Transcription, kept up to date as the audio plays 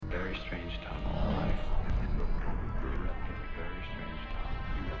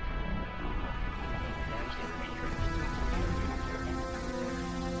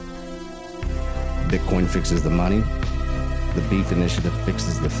Bitcoin fixes the money. The Beef Initiative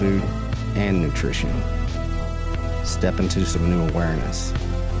fixes the food and nutrition. Step into some new awareness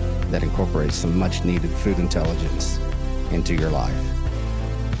that incorporates some much needed food intelligence into your life.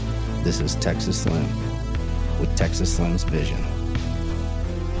 This is Texas Slim with Texas Slim's Vision.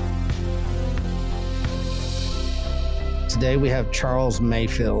 Today we have Charles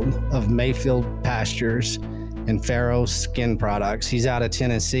Mayfield of Mayfield Pastures and Pharaoh Skin Products. He's out of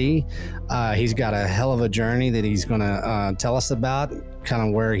Tennessee. He's got a hell of a journey that he's going to tell us about, kind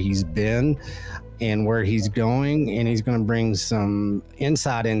of where he's been and where he's going. And he's going to bring some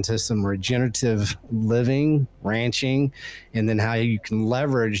insight into some regenerative living, ranching, and then how you can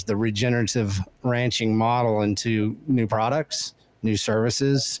leverage the regenerative ranching model into new products, new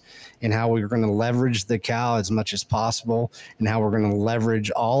services, and how we're going to leverage the cow as much as possible, and how we're going to leverage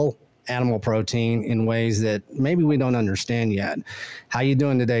all animal protein in ways that maybe we don't understand yet. How you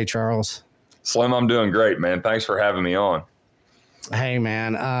doing today, Charles? Slim, I'm doing great, man. Thanks for having me on. Hey,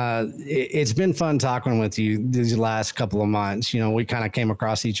 man, it's been fun talking with you these last couple of months. You know, we kind of came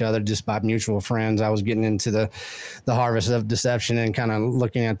across each other just by mutual friends. I was getting into the harvest of deception and kind of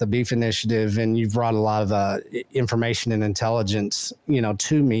looking at the Beef Initiative, and you've brought a lot of information and intelligence, you know,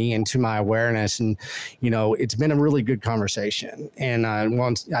 to me and to my awareness. And, you know, it's been a really good conversation. And I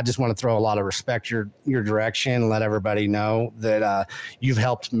just want to throw a lot of respect your direction, let everybody know that you've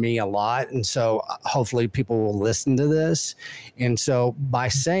helped me a lot. And so hopefully people will listen to this. And so by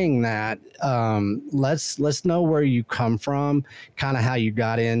saying that, let's know where you come from, kind of how you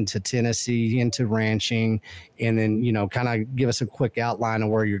got into Tennessee, into ranching, and then, you know, kind of give us a quick outline of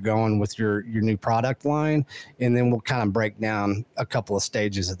where you're going with your new product line. And then we'll kind of break down a couple of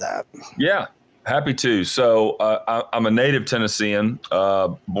stages of that. Yeah, happy to. So I'm a native Tennessean,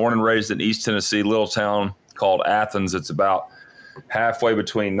 born and raised in East Tennessee, little town called Athens. It's about halfway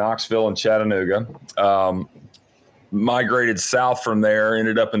between Knoxville and Chattanooga. Migrated south from there,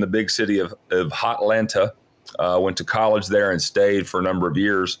 ended up in the big city of Hotlanta, went to college there and stayed for a number of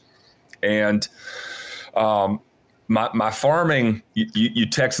years. And my farming, you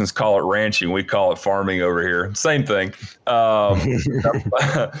Texans call it ranching. We call it farming over here. Same thing.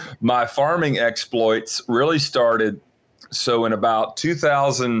 My farming exploits really started. So in about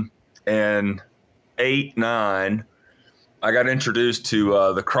 2008-9, I got introduced to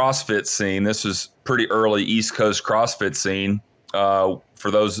the CrossFit scene. This was pretty early East Coast CrossFit scene.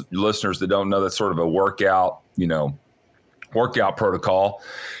 For those listeners that don't know, that's sort of a workout protocol.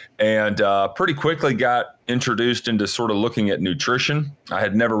 And pretty quickly got introduced into sort of looking at nutrition. I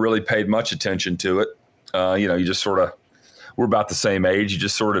had never really paid much attention to it. You just sort of, we're about the same age. You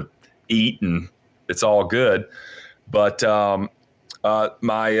just sort of eat and it's all good. But I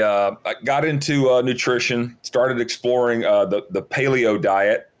got into nutrition, started exploring the paleo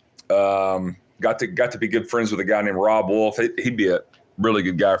diet. Got to be good friends with a guy named Rob Wolf. He'd be a really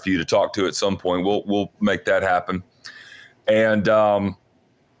good guy for you to talk to at some point. We'll make that happen. And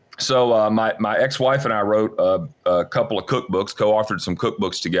so my ex-wife and I wrote a couple of cookbooks, co-authored some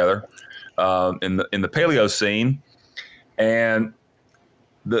cookbooks together in the paleo scene. And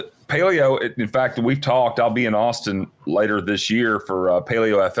the paleo, in fact, we've talked. I'll be in Austin later this year for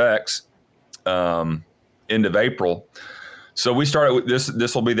Paleo FX, end of April. So we started with this.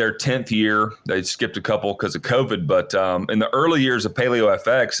 This will be their 10th year. They skipped a couple because of COVID. But in the early years of Paleo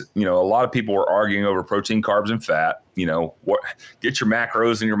FX, you know, a lot of people were arguing over protein, carbs, and fat. You know, get your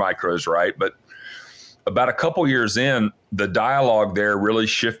macros and your micros right. But about a couple years in, the dialogue there really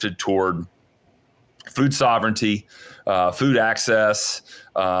shifted toward food sovereignty, food access,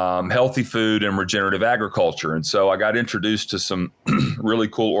 healthy food, and regenerative agriculture. And so I got introduced to some really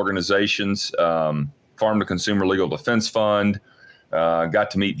cool organizations, Farm to Consumer Legal Defense Fund, got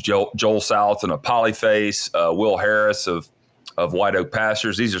to meet Joel South and a Polyface, Will Harris of White Oak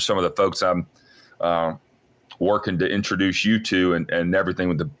Pastures. These are some of the folks I'm working to introduce you to and everything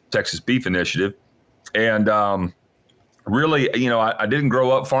with the Texas Beef Initiative. And really, you know, I didn't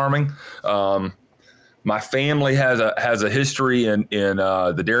grow up farming. My family has a history in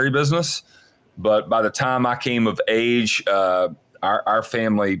the dairy business, but by the time I came of age, our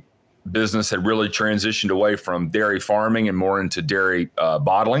family business had really transitioned away from dairy farming and more into dairy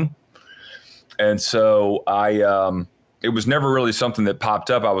bottling. And so it was never really something that popped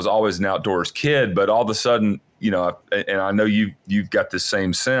up. I was always an outdoors kid, but all of a sudden, you know, and I know you've got this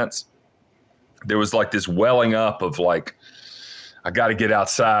same sense. There was like this welling up of like, I got to get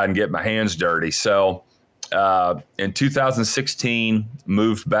outside and get my hands dirty. So in 2016,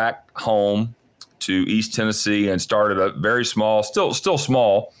 moved back home to East Tennessee and started a very small, still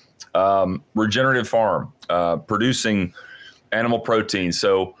small, regenerative farm producing animal protein.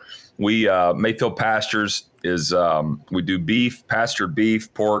 So We Mayfield Pastures is we do beef, pastured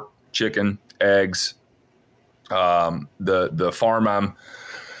beef, pork, chicken, eggs. The farm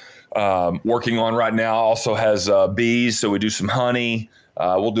I'm working on right now also has bees, so we do some honey.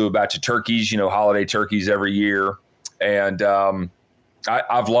 We'll do a batch of turkeys, holiday turkeys every year, and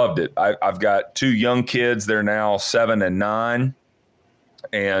I've loved it. I've got 2 young kids; they're now 7 and 9,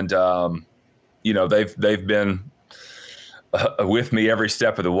 and they've been with me every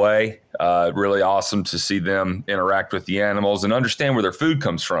step of the way. Really awesome to see them interact with the animals and understand where their food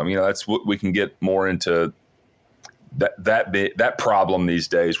comes from. That's what we can get more into that problem these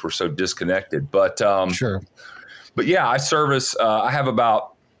days. We're so disconnected, but Sure. But yeah, I service. I have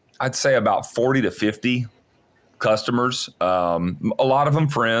I'd say about 40 to 50 customers. A lot of them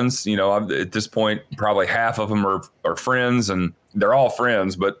friends. At this point, probably half of them are friends, and they're all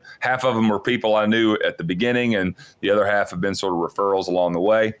friends, but half of them were people I knew at the beginning, and the other half have been sort of referrals along the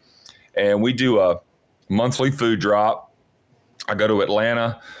way. And we do a monthly food drop. I go to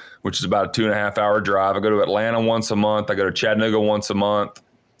Atlanta, which is about a 2.5 hour drive. I go to Atlanta once a month. I go to Chattanooga once a month.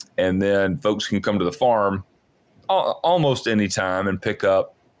 And then folks can come to the farm almost any time and pick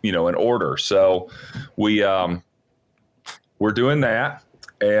up, an order. So we're doing that.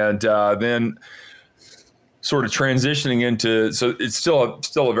 And then sort of transitioning into, so it's still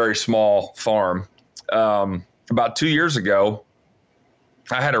a very small farm. About 2 years ago,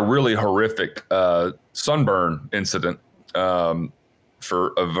 I had a really horrific sunburn incident.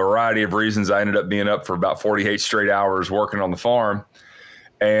 For a variety of reasons, I ended up being up for about 48 straight hours working on the farm,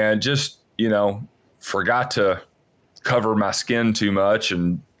 and just, forgot to cover my skin too much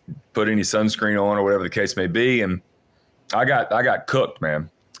and put any sunscreen on or whatever the case may be. And I got cooked,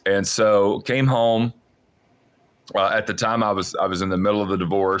 man. And so came home. At the time I was in the middle of the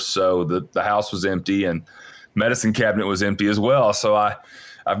divorce. So the house was empty and medicine cabinet was empty as well. So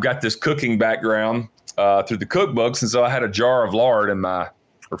I've got this cooking background through the cookbooks. And so I had a jar of lard in my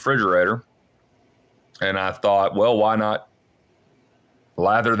refrigerator, and I thought, well, why not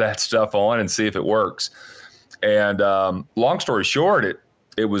lather that stuff on and see if it works? And long story short,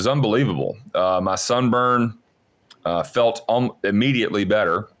 it was unbelievable. My sunburn felt immediately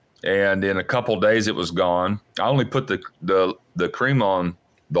better, and in a couple of days it was gone. I only put the cream on,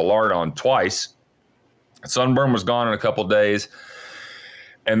 the lard on twice. Sunburn was gone in a couple of days,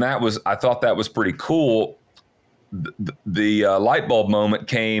 and I thought that was pretty cool. The light bulb moment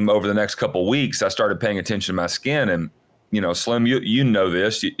came over the next couple of weeks. I started paying attention to my skin, and Slim, you know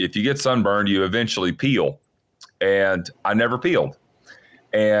this. If you get sunburned, you eventually peel, and I never peeled,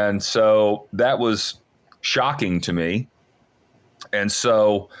 and so that was shocking to me. And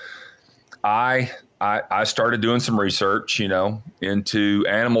so I started doing some research, into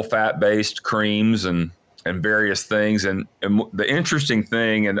animal fat based creams and various things. And the interesting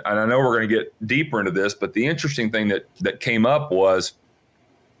thing, and I know we're going to get deeper into this, but the interesting thing that came up was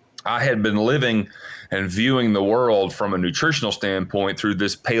I had been living and viewing the world from a nutritional standpoint through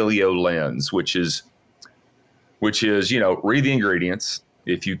this paleo lens, which is, read the ingredients.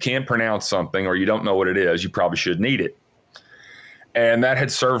 If you can't pronounce something or you don't know what it is, you probably shouldn't eat it. And that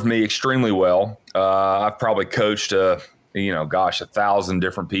had served me extremely well. I've probably coached 1,000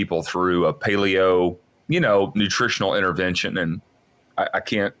 different people through a paleo, nutritional intervention. And I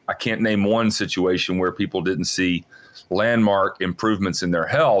can't name one situation where people didn't see landmark improvements in their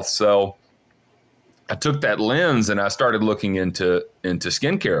health. So I took that lens and I started looking into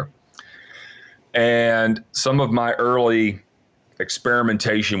skincare. And some of my early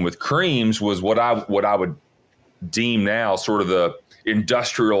experimentation with creams was what I would deem now sort of the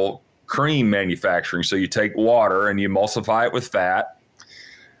industrial cream manufacturing. So you take water and you emulsify it with fat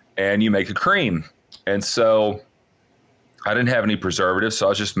and you make a cream. And so I didn't have any preservatives, so I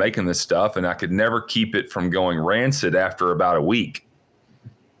was just making this stuff, and I could never keep it from going rancid after about a week.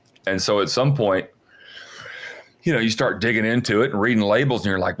 And so at some point, you start digging into it and reading labels, and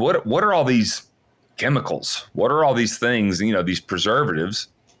you're like, what are all these chemicals? What are all these things, these preservatives?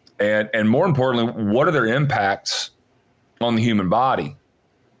 And more importantly, what are their impacts on the human body?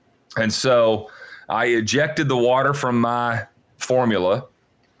 And so I ejected the water from my formula,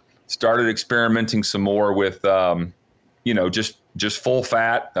 started experimenting some more with, just full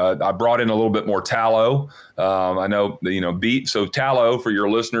fat. I brought in a little bit more tallow. I know, beef. So tallow, for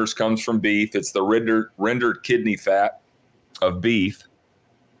your listeners, comes from beef. It's the rendered kidney fat of beef.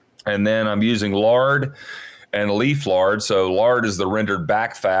 And then I'm using lard and leaf lard. So lard is the rendered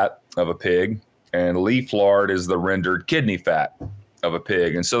back fat of a pig, and leaf lard is the rendered kidney fat of a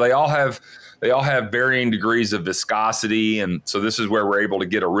pig. And so they all have varying degrees of viscosity. And so this is where we're able to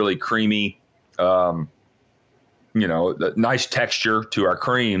get a really creamy the nice texture to our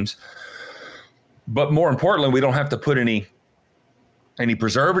creams. But more importantly, we don't have to put any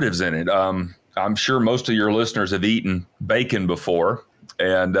preservatives in it. I'm sure most of your listeners have eaten bacon before,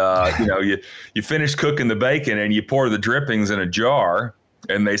 and you finish cooking the bacon and you pour the drippings in a jar,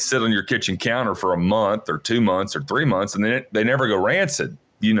 and they sit on your kitchen counter for a month or 2 months or 3 months, and then they never go rancid.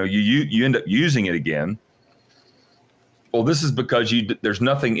 You end up using it again. Well, this is because there's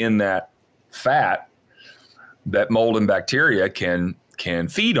nothing in that fat that mold and bacteria can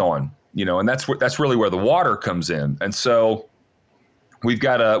feed on. And that's really where the water comes in. And so we've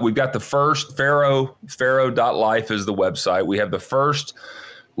got the first Pharaoh.life is the website. We have the first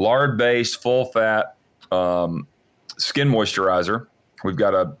lard-based full fat skin moisturizer. We've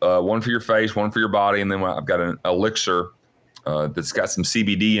got a one for your face, one for your body, and then I've got an elixir that's got some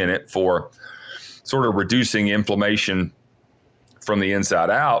CBD in it for sort of reducing inflammation from the inside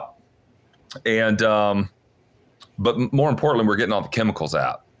out. And but more importantly, we're getting all the chemicals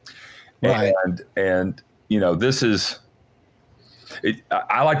out. Right. And this is it.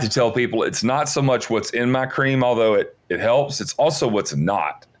 I like to tell people it's not so much what's in my cream, although it helps. It's also what's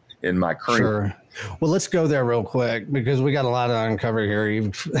not in my cream. Sure. Well, let's go there real quick because we got a lot to uncover here.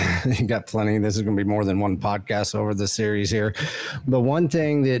 You've got plenty. This is going to be more than one podcast over the series here. But one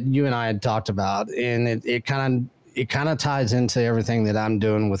thing that you and I had talked about, and it kind of ties into everything that I'm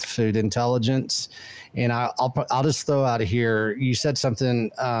doing with food intelligence. And I'll just throw out here. You said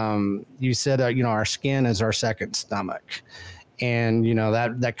something. You said our skin is our second stomach, and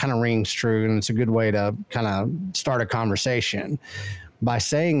that kind of rings true, and it's a good way to kind of start a conversation. By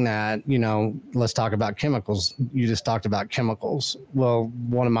saying that, let's talk about chemicals. You just talked about chemicals. Well,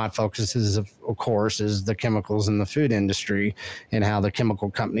 one of my focuses, of course, is the chemicals in the food industry and how the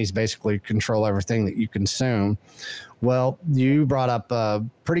chemical companies basically control everything that you consume. Well, you brought up a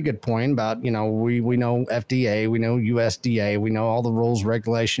pretty good point about, we know FDA, we know USDA, we know all the rules,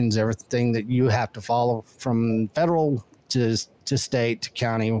 regulations, everything that you have to follow from federal to state to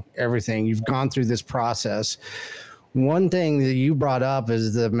county, everything. You've gone through this process. One thing that you brought up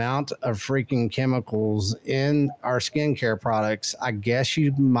is the amount of freaking chemicals in our skincare products. I guess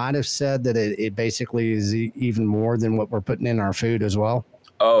you might have said that it basically is even more than what we're putting in our food as well.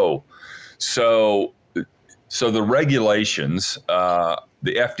 Oh, so the regulations, the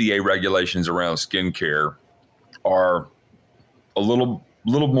FDA regulations around skincare are a little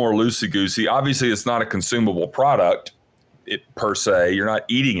more loosey-goosey. Obviously, it's not a consumable product per se. You're not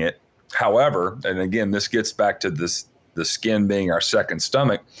eating it. However, and again, this gets back to the skin being our second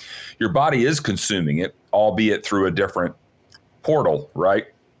stomach, your body is consuming it, albeit through a different portal, right?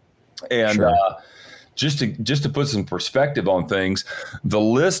 And sure. Just to put some perspective on things, the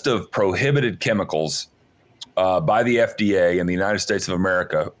list of prohibited chemicals by the FDA in the United States of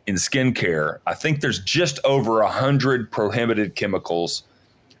America in skincare, I think there's just over 100 prohibited chemicals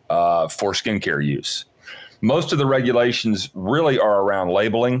for skincare use. Most of the regulations really are around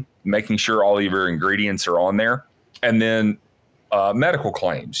labeling, making sure all of your ingredients are on there, and then medical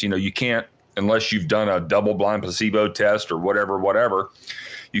claims. You can't, unless you've done a double-blind placebo test or whatever,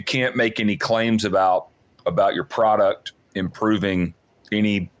 you can't make any claims about your product improving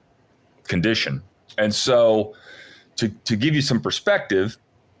any condition. And so, to give you some perspective,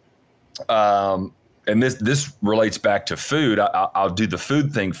 and this relates back to food. I'll do the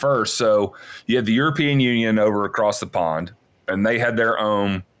food thing first. So you have the European Union over across the pond, and they had their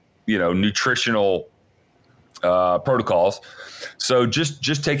own, nutritional protocols. So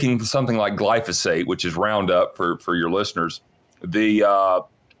just taking something like glyphosate, which is Roundup for your listeners, the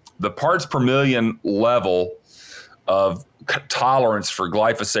parts per million level of tolerance for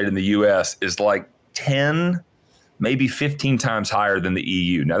glyphosate in the U.S. is like 10, maybe 15 times higher than the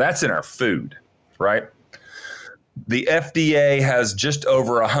EU. Now that's in our food. Right. The FDA has just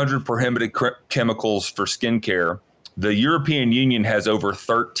over 100 prohibited chemicals for skincare. The European Union has over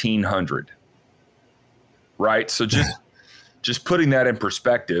 1,300. Right. So just putting that in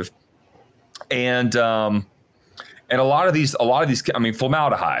perspective. And a lot of these,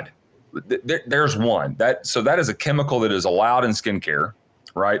 formaldehyde, there's one that is a chemical that is allowed in skincare.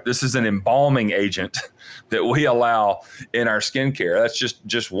 Right. This is an embalming agent that we allow in our skincare. That's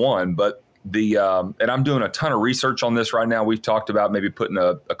just one. But and I'm doing a ton of research on this right now. We've talked about maybe putting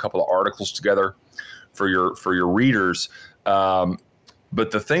a couple of articles together for your readers. But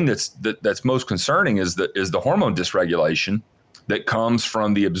the thing that's most concerning is the hormone dysregulation that comes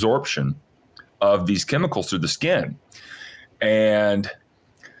from the absorption of these chemicals through the skin. And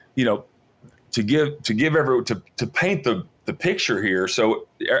to paint the picture here. So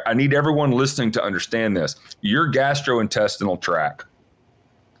I need everyone listening to understand this. Your gastrointestinal tract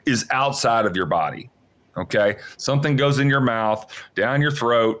is outside of your body. Okay. Something goes in your mouth, down your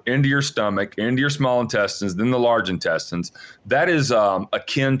throat, into your stomach, into your small intestines, then the large intestines. That is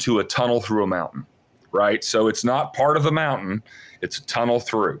akin to a tunnel through a mountain, right? So it's not part of the mountain, it's a tunnel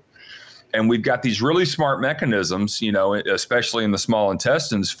through. And we've got these really smart mechanisms, especially in the small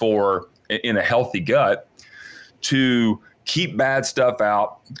intestines in a healthy gut to keep bad stuff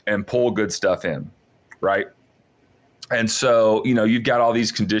out and pull good stuff in, right? And so, you've got all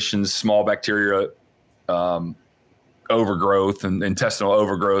these conditions, small bacteria, overgrowth and intestinal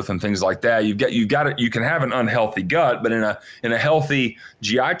overgrowth and things like that. You can have an unhealthy gut, but in a healthy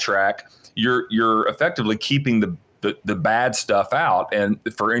GI tract, you're effectively keeping the bad stuff out. And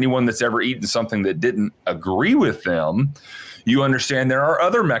for anyone that's ever eaten something that didn't agree with them, you understand there are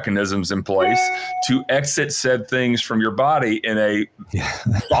other mechanisms in place to exit said things from your body in a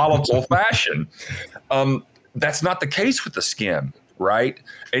volatile fashion. That's not the case with the skin. Right.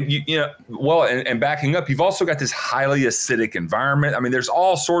 And, and backing up, you've also got this highly acidic environment. I mean, there's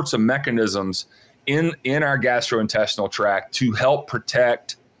all sorts of mechanisms in our gastrointestinal tract to help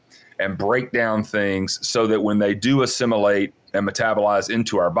protect and break down things so that when they do assimilate and metabolize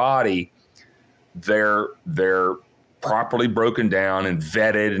into our body, they're properly broken down and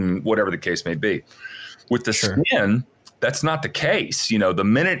vetted and whatever the case may be. With the skin, that's not the case. The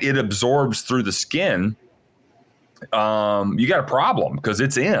minute it absorbs through the skin, you got a problem because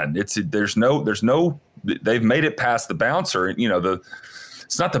it's in. They've made it past the bouncer.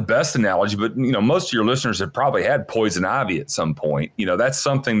 It's not the best analogy, but most of your listeners have probably had poison ivy at some point. That's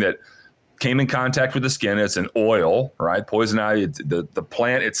something that came in contact with the skin. It's an oil, right? Poison ivy, the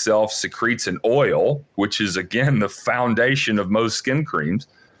plant itself secretes an oil, which is again the foundation of most skin creams.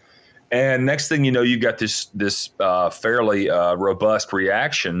 And next thing you know, you've got this fairly robust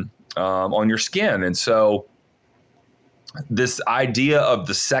reaction on your skin, and so this idea of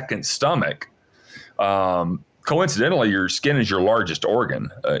the second stomach, coincidentally, your skin is your largest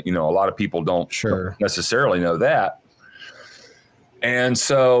organ. A lot of people don't necessarily know that. And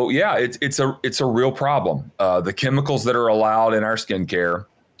so, it's a real problem. The chemicals that are allowed in our skincare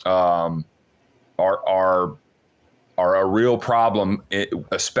are a real problem,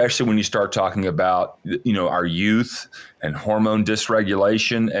 especially when you start talking about, our youth and hormone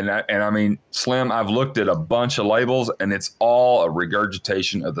dysregulation. And I mean, Slim, I've looked at a bunch of labels and it's all a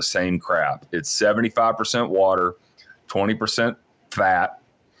regurgitation of the same crap. It's 75% water, 20% fat,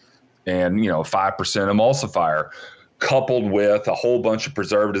 and, 5% emulsifier, coupled with a whole bunch of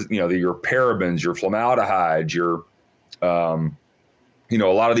preservatives, your parabens, your formaldehyde, your, a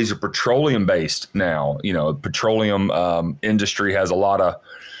lot of these are petroleum based now. Petroleum industry has a lot of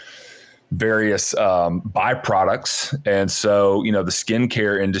various byproducts. And so, the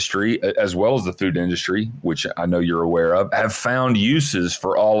skincare industry, as well as the food industry, which I know you're aware of, have found uses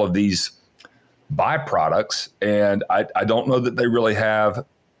for all of these byproducts. And I don't know that they really have,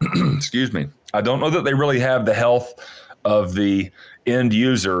 excuse me, I don't know that they really have the health of the end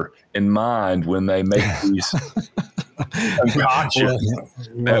user in mind when they make these concoctions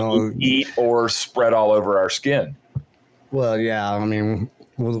that we eat or spread all over our skin. Well, yeah, I mean,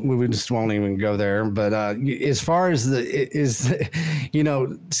 we just won't even go there. But as far as skincare,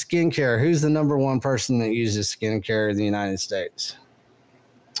 who's the number one person that uses skincare in the United States?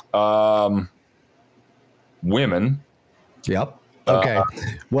 Women. Yep. Okay.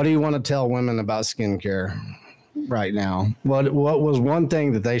 What do you want to tell women about skincare right now? What was one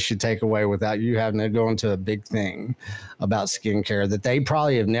thing that they should take away without you having to go into a big thing about skincare that they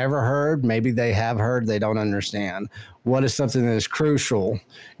probably have never heard? Maybe they have heard, they don't understand. What is something that is crucial,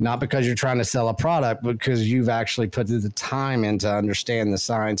 not because you're trying to sell a product, but because you've actually put the time in to understand the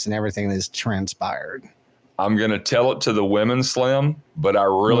science and everything that's transpired? I'm going to tell it to the women, Slim, but I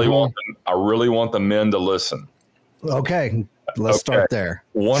really want the men to listen. Okay. Let's start there.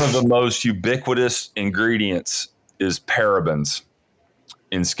 One of the most ubiquitous ingredients is parabens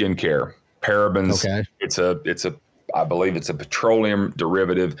in skincare. Parabens. Okay. I believe it's a petroleum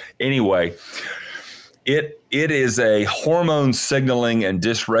derivative. Anyway, it is a hormone signaling and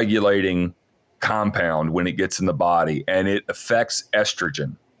dysregulating compound when it gets in the body, and it affects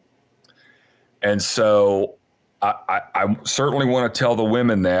estrogen. And so I certainly want to tell the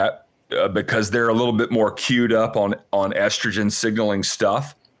women that, because they're a little bit more queued up on estrogen signaling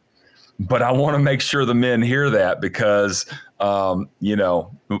stuff. But I want to make sure the men hear that because, we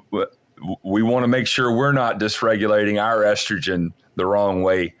want to make sure we're not dysregulating our estrogen the wrong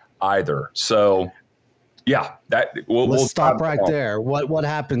way either. So, yeah, we'll stop right there. What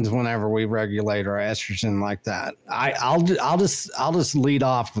happens whenever we regulate our estrogen like that? I'll just lead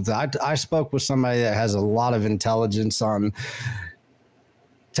off with that. I spoke with somebody that has a lot of intelligence on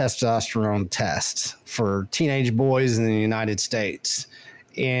testosterone test for teenage boys in the United States,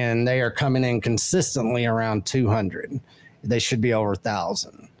 and they are coming in consistently around 200. They should be over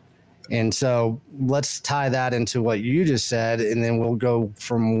 1,000. And so let's tie that into what you just said, and then we'll go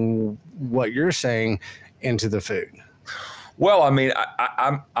from what you're saying into the food. Well, I mean,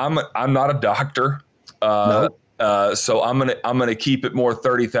 I'm not a doctor, Nope. So I'm gonna keep it more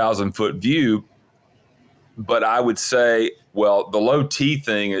 30,000 foot view. But I would say, well, the low T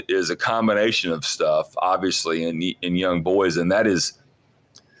thing is a combination of stuff, obviously, in young boys, and that is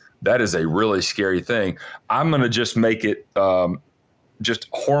a really scary thing. I'm going to just make it just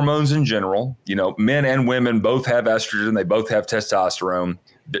hormones in general. You know, men and women both have estrogen; they both have testosterone,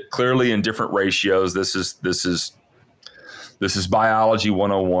 clearly in different ratios. This is biology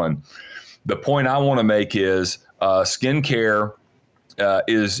 101. The point I want to make is skincare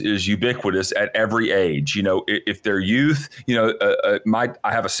is ubiquitous at every age. You know, if they're youth, you know,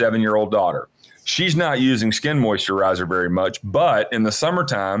 I have a 7-year-old daughter. She's not using skin moisturizer very much, but in the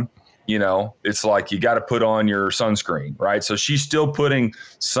summertime, you know, it's like you got to put on your sunscreen, right? So she's still putting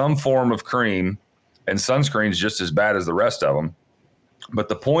some form of cream, and sunscreen is just as bad as the rest of them. But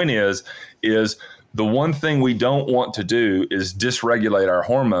the point is the one thing we don't want to do is dysregulate our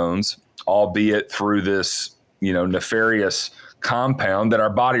hormones, albeit through this, you know, nefarious compound that our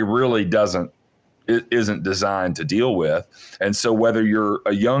body really isn't designed to deal with. And so whether you're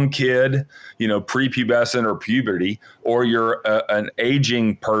a young kid, you know, prepubescent or puberty, or you're an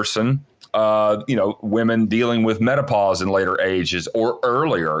aging person, you know, women dealing with menopause in later ages or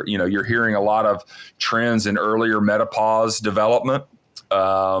earlier, you know, you're hearing a lot of trends in earlier menopause development.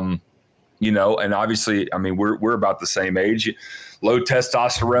 You know, and obviously, I mean, we're about the same age. Low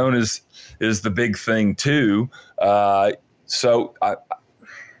testosterone is the big thing too. So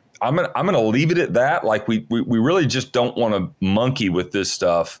I'm gonna leave it at that. Like we really just don't want to monkey with this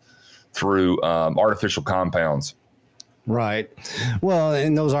stuff through artificial compounds. Right. Well,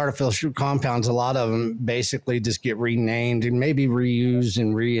 in those artificial compounds, a lot of them basically just get renamed and maybe reused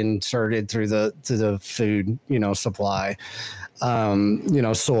and reinserted through the food, you know, supply. You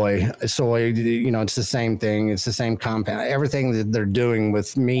know, soy, you know, it's the same thing. It's the same compound. Everything that they're doing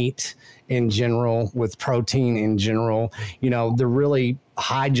with meat in general, with protein in general, you know, they're really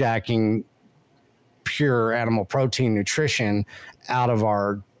hijacking pure animal protein nutrition out of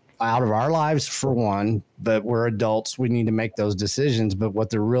our lives, for one. But we're adults, we need to make those decisions. But what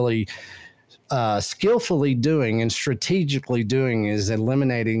they're really skillfully doing and strategically doing is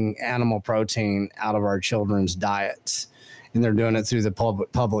eliminating animal protein out of our children's diets. And they're doing it through the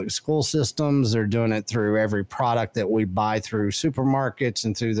public school systems. They're doing it through every product that we buy through supermarkets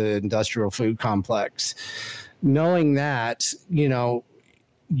and through the industrial food complex. Knowing that, you know,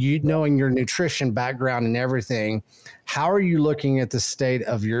 knowing your nutrition background and everything, how are you looking at the state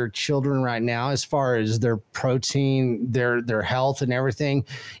of your children right now as far as their protein, their health and everything,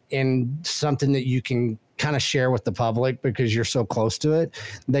 and something that you can kind of share with the public because you're so close to it?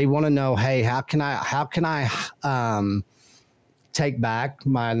 They want to know, hey, how can I take back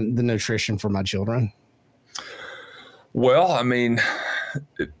the nutrition for my children? Well, I mean,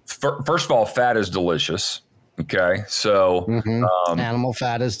 first of all, fat is delicious. Okay. So animal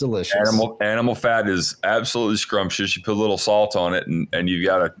fat is delicious. Animal fat is absolutely scrumptious. You put a little salt on it and you've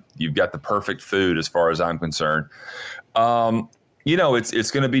got the perfect food as far as I'm concerned. You know,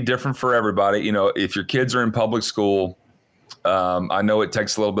 it's going to be different for everybody. You know, if your kids are in public school, I know it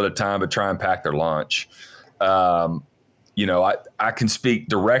takes a little bit of time, but try and pack their lunch. You know, I can speak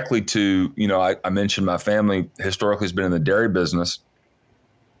directly to, you know, I mentioned my family historically has been in the dairy business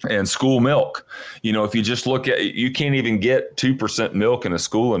and school milk. You know, if you just look at, you can't even get 2% milk in a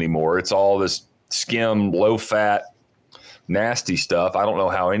school anymore. It's all this skim, low fat, nasty stuff. I don't know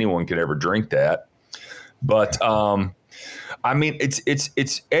how anyone could ever drink that. But, I mean,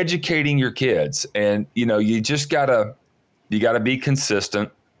 it's educating your kids, and, you know, you gotta be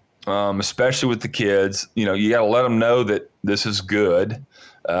consistent. Especially with the kids, you know, you got to let them know that this is good.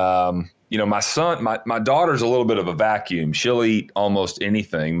 You know, my daughter's a little bit of a vacuum. She'll eat almost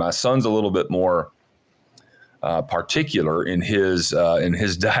anything. My son's a little bit more particular in his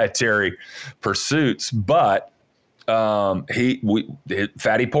dietary pursuits, but fatty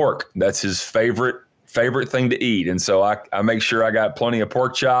pork, that's his favorite thing to eat. And so I make sure I got plenty of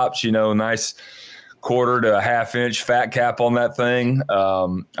pork chops, you know, nice 1/4 to 1/2 inch fat cap on that thing.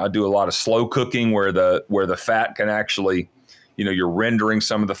 I do a lot of slow cooking where the fat can actually, you know, you're rendering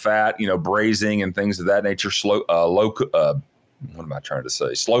some of the fat, you know, braising and things of that nature. What am I trying to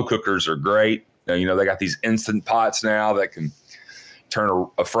say? Slow cookers are great. You know, they got these instant pots now that can turn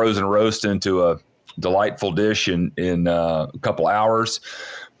a frozen roast into a delightful dish in a couple hours.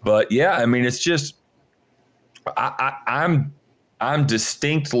 But yeah, I mean, it's just I'm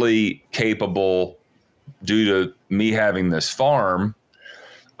distinctly capable, due to me having this farm,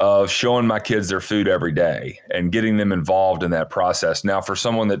 of showing my kids their food every day and getting them involved in that process. Now, for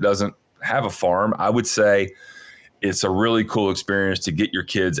someone that doesn't have a farm, I would say it's a really cool experience to get your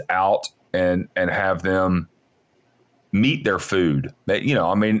kids out and have them meet their food. That,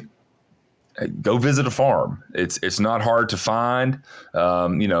 I mean, go visit a farm. It's not hard to find.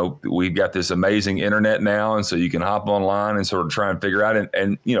 We've got this amazing internet now, and so you can hop online and sort of try and figure out.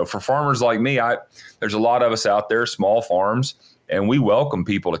 And for farmers like me, there's a lot of us out there, small farms, and we welcome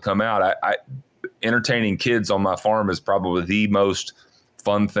people to come out. Entertaining kids on my farm is probably the most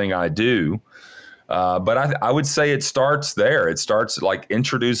fun thing I do. But I would say it starts there. It starts like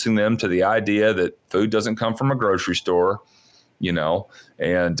introducing them to the idea that food doesn't come from a grocery store,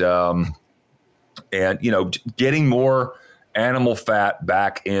 and getting more animal fat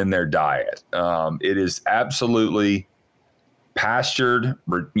back in their diet. It is absolutely pastured,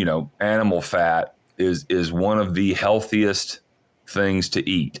 animal fat is one of the healthiest things to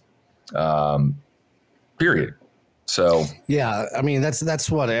eat, period. So, yeah, I mean, that's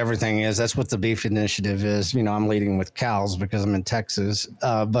what everything is. That's what the beef initiative is. I'm leading with cows because I'm in Texas.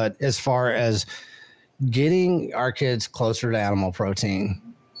 But as far as getting our kids closer to animal protein,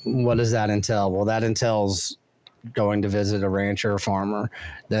 what does that entail? Well, that entails going to visit a rancher or farmer.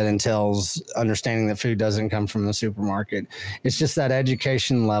 That entails understanding that food doesn't come from the supermarket. It's just that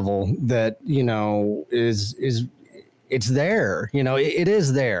education level that, is it's there, it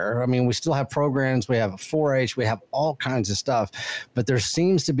is there. I mean, we still have programs, we have a 4-H, we have all kinds of stuff, but there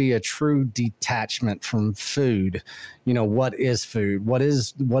seems to be a true detachment from food. What is food? What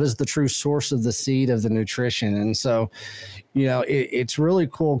is the true source of the seed of the nutrition? And so, it's really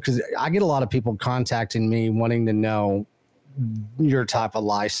cool because I get a lot of people contacting me wanting to know your type of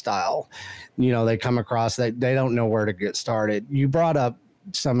lifestyle. They come across, they don't know where to get started. You brought up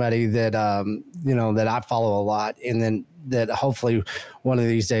somebody that that I follow a lot, and then that hopefully one of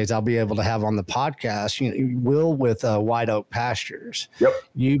these days I'll be able to have on the podcast. Will with White Oak Pastures. Yep.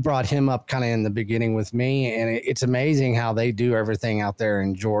 You brought him up kind of in the beginning with me, and it's amazing how they do everything out there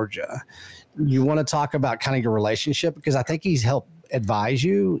in Georgia. You want to talk about kind of your relationship, because I think he's helped advise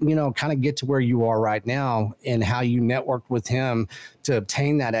you, kind of get to where you are right now, and how you networked with him to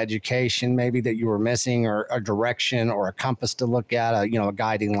obtain that education maybe that you were missing, or a direction or a compass to look at, a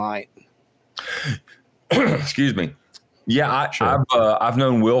guiding light. Excuse me. Yeah, sure. I've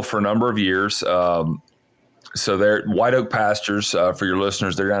known Will for a number of years. So they're White Oak Pastures, for your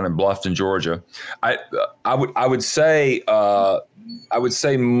listeners. They're down in Bluffton, Georgia. I would say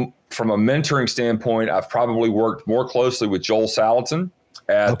from a mentoring standpoint, I've probably worked more closely with Joel Salatin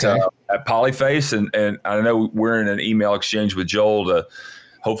at Polyface, and I know we're in an email exchange with Joel to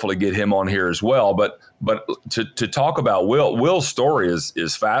hopefully get him on here as well. But to talk about Will's story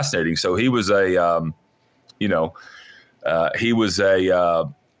is fascinating. So he was a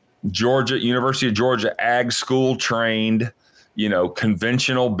University of Georgia ag school trained,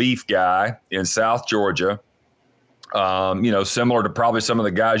 conventional beef guy in South Georgia. Similar to probably some of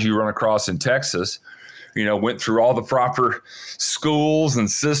the guys you run across in Texas, went through all the proper schools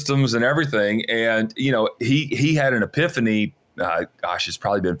and systems and everything. And, he had an epiphany, it's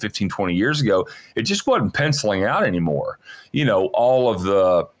probably been 15, 20 years ago. It just wasn't penciling out anymore. All of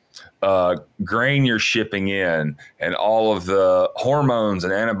the grain you're shipping in and all of the hormones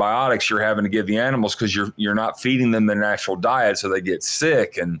and antibiotics you're having to give the animals because you're not feeding them their natural diet, so they get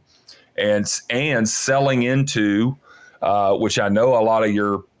sick, and selling into, which I know a lot of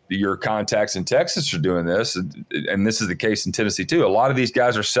your contacts in Texas are doing this, and this is the case in Tennessee too. A lot of these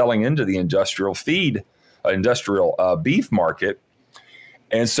guys are selling into the industrial beef market,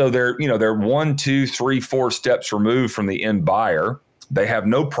 and so they're 1, 2, 3, 4 steps removed from the end buyer. They have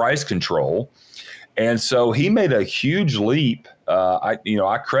no price control, and so he made a huge leap.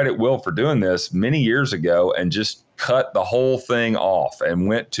 I credit Will for doing this many years ago, and just cut the whole thing off and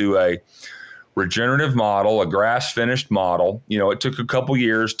went to a regenerative model, a grass finished model. It took a couple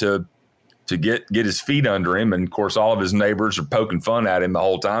years to get his feet under him. And of course, all of his neighbors are poking fun at him the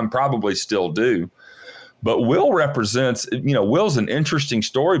whole time, probably still do. But Will represents, Will's an interesting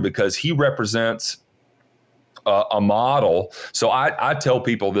story because he represents a model. So I tell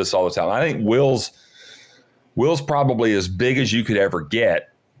people this all the time. I think Will's probably as big as you could ever get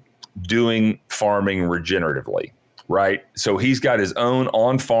doing farming regeneratively. Right. So he's got his own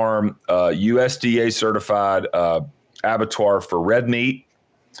on-farm USDA certified abattoir for red meat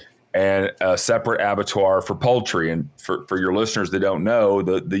and a separate abattoir for poultry. And for your listeners that don't know,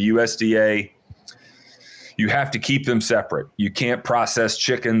 the USDA you have to keep them separate. You can't process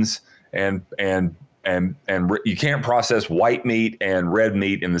chickens and you can't process white meat and red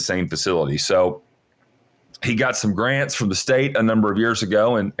meat in the same facility. So he got some grants from the state a number of years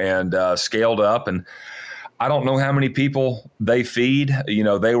ago and scaled up. And I don't know how many people they feed. You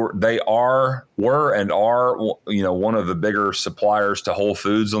know, they were and are, you know, one of the bigger suppliers to Whole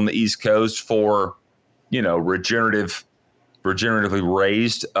Foods on the East Coast for, you know, regeneratively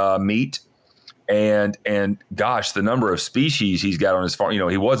raised meat. And gosh, the number of species he's got on his farm. You know,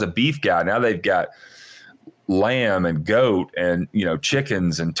 he was a beef guy. Now they've got lamb and goat and, you know,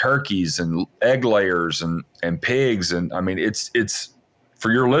 chickens and turkeys and egg layers and pigs. And I mean, it's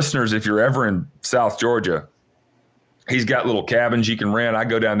for your listeners, if you're ever in South Georgia, he's got little cabins you can rent. I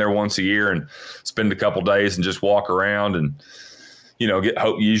go down there once a year and spend a couple days and just walk around and, you know,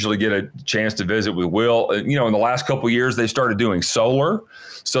 usually get a chance to visit with Will. You know, in the last couple of years, they started doing solar.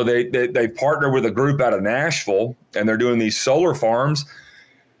 So they partner with a group out of Nashville, and they're doing these solar farms.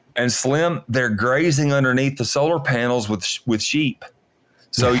 And Slim, they're grazing underneath the solar panels with sheep,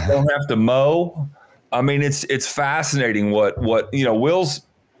 so you don't have to mow. I mean, it's fascinating what you know. Will's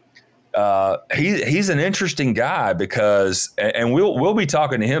he's an interesting guy because, and we'll be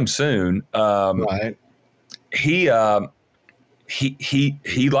talking to him soon. Right. He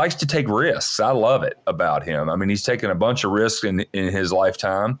likes to take risks. I love it about him. I mean, he's taken a bunch of risks in his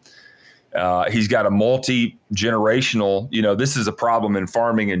lifetime. He's got a multi-generational, you know, this is a problem in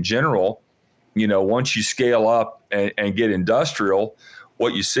farming in general. You know, once you scale up and get industrial,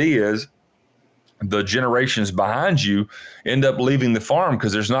 what you see is the generations behind you end up leaving the farm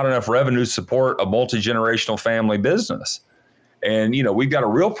because there's not enough revenue to support a multi-generational family business. And, you know, we've got a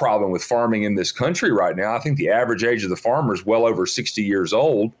real problem with farming in this country right now. I think the average age of the farmer is well over 60 years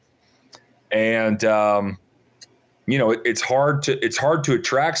old. And, you know, it's hard to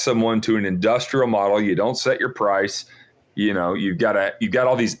attract someone to an industrial model. You don't set your price. You know, you've got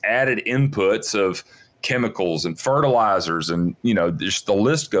all these added inputs of chemicals and fertilizers and, you know, just the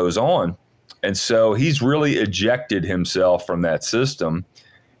list goes on. And so he's really ejected himself from that system.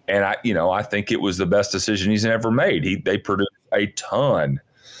 And I think it was the best decision he's ever made. They produce a ton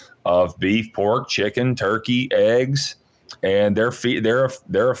of beef, pork, chicken, turkey, eggs, and they're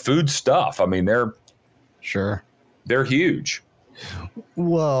a food stuff. I mean, they're huge.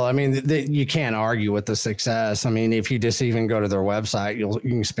 Well, I mean, you can't argue with the success. I mean, if you just even go to their website, you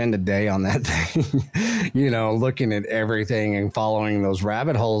can spend a day on that thing, you know, looking at everything and following those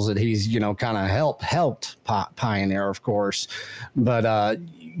rabbit holes that he's, you know, kind of helped pioneer, of course. But,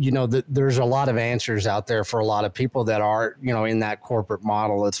 you know, there's a lot of answers out there for a lot of people that are, you know, in that corporate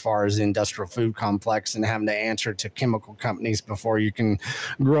model as far as the industrial food complex and having to answer to chemical companies before you can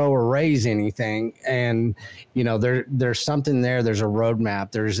grow or raise anything. And, you know, there's something there. There's a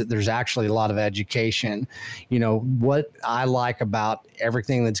roadmap. There's actually a lot of education. You know, what I like about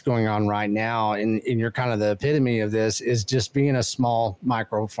everything that's going on right now, and you're kind of the epitome of this, is just being a small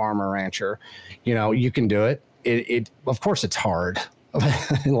micro farmer rancher. You know, you can do it. It of course it's hard.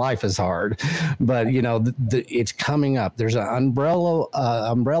 Life is hard, but you know, it's coming up. There's an umbrella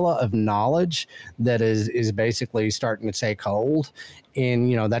of knowledge that is basically starting to take hold. And,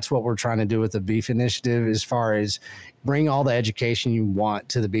 you know, that's what we're trying to do with the Beef Initiative, as far as bring all the education you want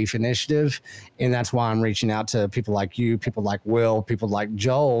to the Beef Initiative. And that's why I'm reaching out to people like you, people like Will, people like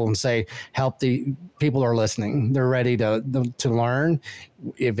Joel, and say, people are listening. They're ready to learn,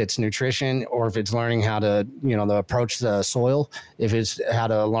 if it's nutrition or if it's learning how to, you know, approach the soil, if it's how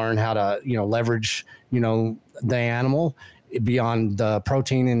to learn how to, you know, leverage, you know, the animal beyond the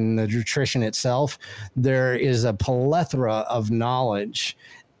protein and the nutrition itself. There is a plethora of knowledge,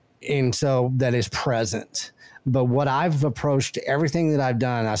 and so that is present. But what I've approached, everything that I've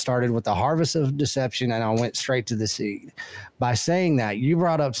done, I started with the harvest of deception and I went straight to the seed. By saying that, you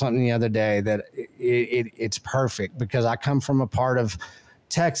brought up something the other day that it's perfect, because I come from a part of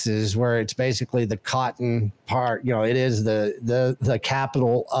Texas where it's basically the cotton part. You know, it is the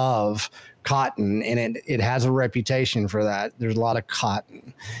capital of cotton, and it has a reputation for that. There's a lot of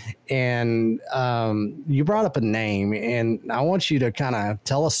cotton. And you brought up a name, and I want you to kind of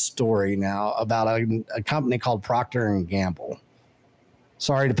tell a story now about a company called Procter & Gamble.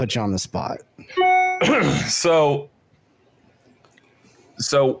 Sorry to put you on the spot. So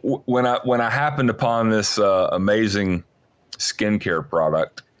when I happened upon this amazing skincare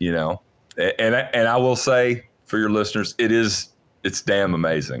product, you know, and I will say for your listeners, it's damn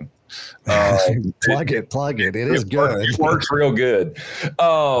amazing. Plug it. It is good. It works real good.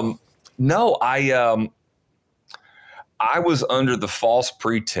 No, I was under the false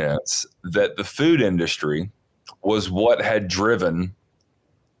pretense that the food industry was what had driven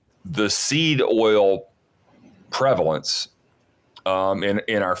the seed oil prevalence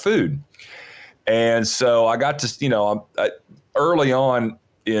in our food. And so I got to, early on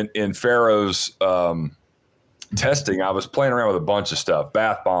in Pharaoh's testing, I was playing around with a bunch of stuff,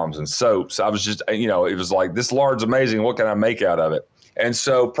 bath bombs and soaps. I was just, it was like, this lard's amazing. What can I make out of it? And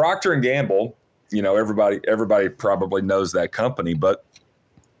so Procter & Gamble, everybody probably knows that company, but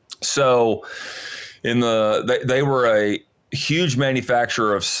so they were a huge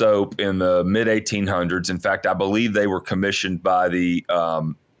manufacturer of soap in the mid 1800s. In fact, I believe they were commissioned by the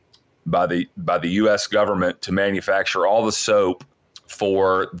U.S. government to manufacture all the soap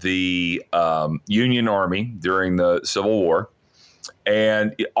for the Union Army during the Civil War,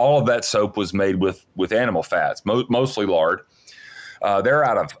 and all of that soap was made with animal fats, mostly lard. They're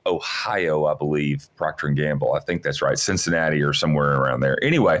out of Ohio, I believe, Procter & Gamble. I think that's right, Cincinnati or somewhere around there.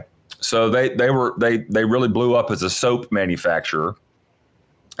 Anyway, so they really blew up as a soap manufacturer.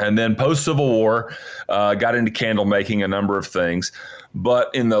 And then post-Civil War, got into candle making, a number of things.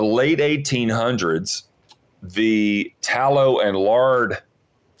 But in the late 1800s, the tallow and lard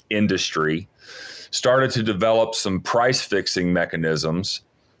industry started to develop some price-fixing mechanisms.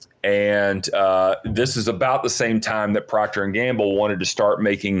 And this is about the same time that Procter & Gamble wanted to start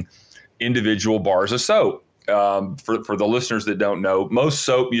making individual bars of soap. For the listeners that don't know, most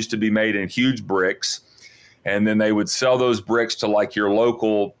soap used to be made in huge bricks, and then they would sell those bricks to like your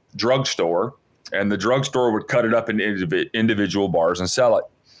local drugstore, and the drugstore would cut it up into individual bars and sell it.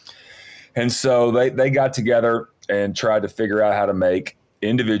 And so they got together and tried to figure out how to make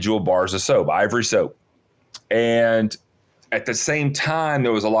individual bars of soap, ivory soap. And at the same time,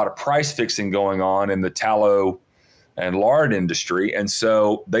 there was a lot of price fixing going on in the tallow and lard industry. And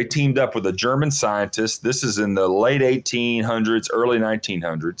so they teamed up with a German scientist. This is in the late 1800s, early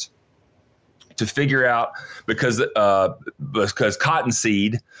 1900s, to figure out, because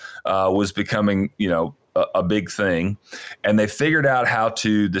cottonseed was becoming, a big thing. And they figured out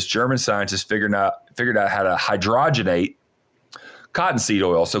this German scientist figured out how to hydrogenate cottonseed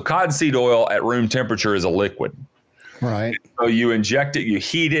oil. So cottonseed oil at room temperature is a liquid. Right. So you inject it, you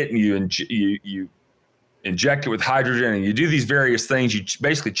heat it, and you inject it with hydrogen, and you do these various things. You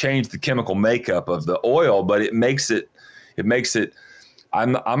basically change the chemical makeup of the oil, but it makes it,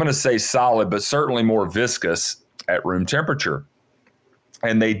 I'm going to say solid, but certainly more viscous at room temperature.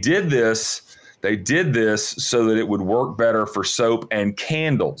 And they did this so that it would work better for soap and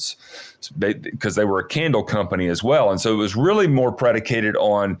candles, because they were a candle company as well. And so it was really more predicated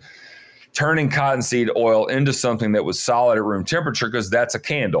on turning cottonseed oil into something that was solid at room temperature, because that's a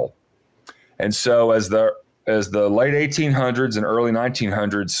candle. And so as the late 1800s and early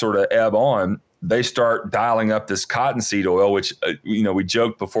 1900s sort of ebb on, they start dialing up this cottonseed oil, which, we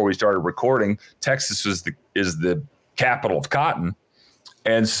joked before we started recording, Texas is the capital of cotton.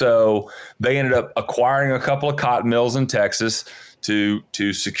 And so they ended up acquiring a couple of cotton mills in Texas to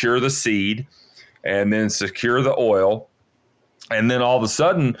secure the seed and then secure the oil. And then all of a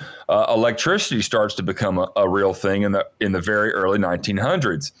sudden, electricity starts to become a real thing in the very early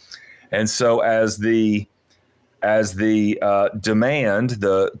 1900s. And so as the demand,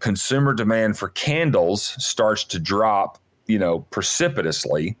 the consumer demand for candles starts to drop,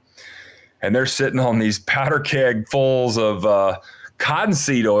 precipitously, and they're sitting on these powder keg fulls of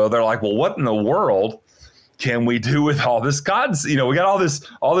cottonseed oil, they're like, well, what in the world can we do with all this cottonseed? We got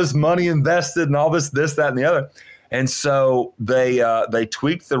all this money invested and all this, that, and the other. And so they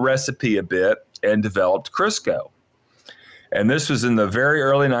tweaked the recipe a bit and developed Crisco. And this was in the very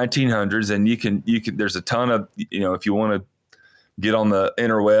early 1900s. And you can there's a ton of, if you want to get on the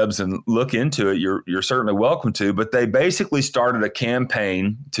interwebs and look into it, you're certainly welcome to. But they basically started a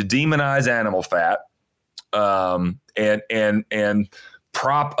campaign to demonize animal fat, and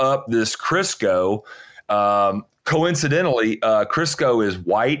prop up this Crisco. Coincidentally, Crisco is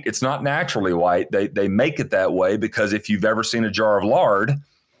white. It's not naturally white. They make it that way because if you've ever seen a jar of lard,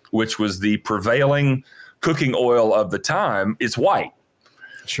 which was the prevailing cooking oil of the time, it's white.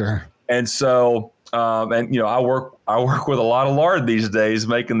 Sure. And so, I work with a lot of lard these days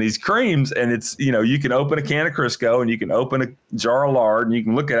making these creams, and it's, you can open a can of Crisco and you can open a jar of lard and you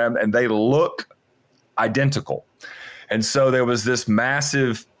can look at them and they look identical. And so there was this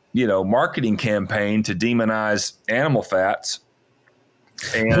massive, marketing campaign to demonize animal fats.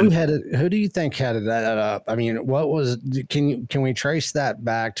 And who do you think headed that up? I mean, can we trace that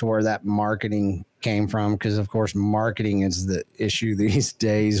back to where that marketing came from? Because of course, marketing is the issue these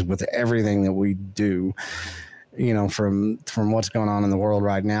days with everything that we do, from what's going on in the world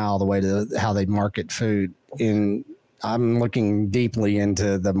right now, all the way to how they market food. I'm looking deeply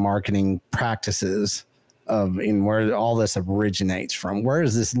into the marketing practices in where all this originates from. Where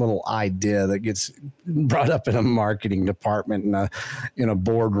is this little idea that gets brought up in a marketing department in a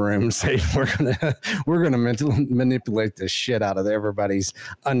boardroom saying we're gonna manipulate the shit out of everybody's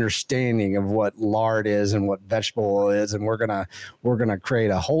understanding of what lard is and what vegetable oil is, and we're gonna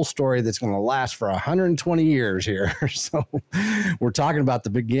create a whole story that's gonna last for 120 years here. So we're talking about the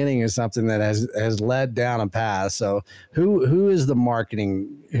beginning of something that has led down a path. So who is the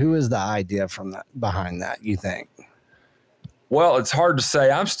marketing? Who is the idea from that behind that, you think? Well, it's hard to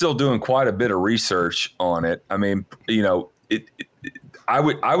say. I'm still doing quite a bit of research on it. I mean, I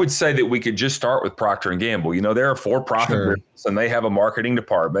would say that we could just start with Procter & Gamble. They're a for-profit business and they have a marketing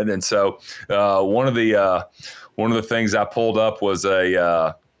department. And so one of the things I pulled up was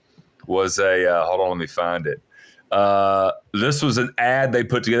a hold on, let me find it. This was an ad they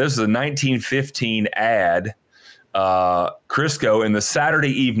put together. This is a 1915 ad, Crisco in the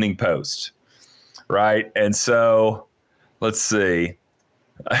Saturday Evening Post, right? And so let's see.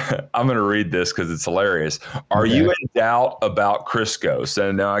 I'm going to read this because it's hilarious. Are you in doubt about Crisco?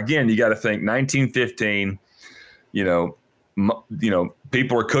 So now, again, you got to think 1915,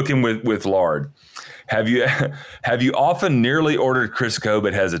 people are cooking with lard. Have you often nearly ordered Crisco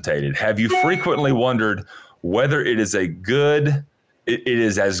but hesitated? Have you frequently wondered whether it is as good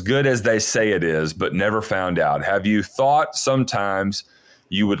as they say it is, but never found out? Have you thought sometimes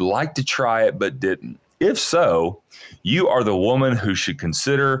you would like to try it but didn't? If so, you are the woman who should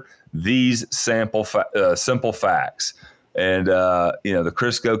consider these simple facts. And, the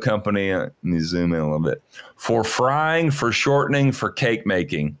Crisco company, let me zoom in a little bit. For frying, for shortening, for cake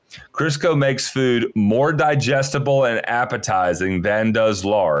making, Crisco makes food more digestible and appetizing than does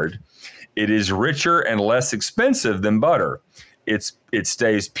lard. It is richer and less expensive than butter. It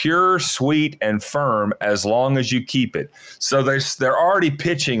stays pure, sweet, and firm as long as you keep it. So they're already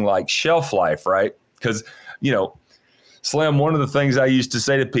pitching like shelf life, right? Because, Slim, one of the things I used to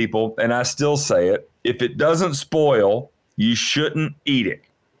say to people, and I still say it, if it doesn't spoil, you shouldn't eat it,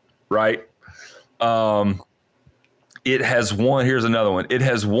 right? It has won, here's another one. It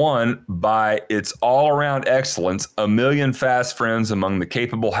has won by its all-around excellence, 1 million fast friends among the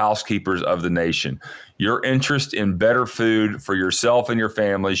capable housekeepers of the nation. Your interest in better food for yourself and your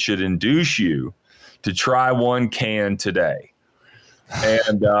family should induce you to try one can today.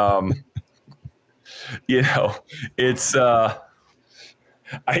 And, it's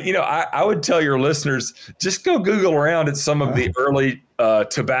I would tell your listeners, just go Google around at some of the early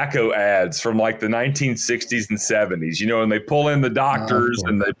tobacco ads from like the 1960s and 70s, and they pull in the doctors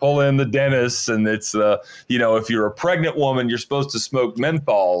and they pull in the dentists, and it's if you're a pregnant woman, you're supposed to smoke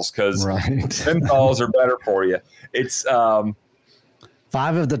menthols because menthols are better for you. It's 5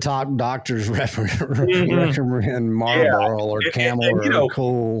 of the top doctors recommend Marlboro or Camel or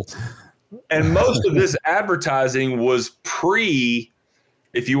Cool. And most of this advertising was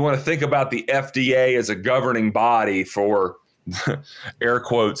if you want to think about the FDA as a governing body for, air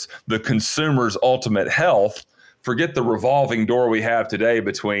quotes, the consumer's ultimate health, forget the revolving door we have today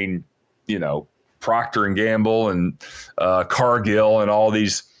between, Procter & Gamble and Cargill and all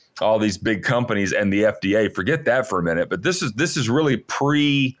these big companies and the FDA. Forget that for a minute. But this is really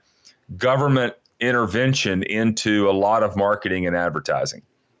pre-government intervention into a lot of marketing and advertising.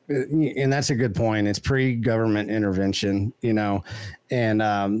 And that's a good point. It's pre-government intervention, and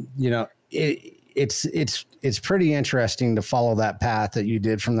it's pretty interesting to follow that path that you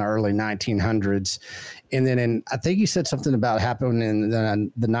did from the early 1900s. And then I think you said something about happening in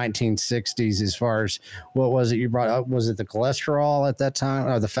the 1960s as far as what was it you brought up? Was it the cholesterol at that time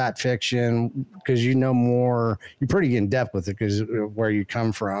or the fat fiction? Because more, you're pretty in depth with it because where you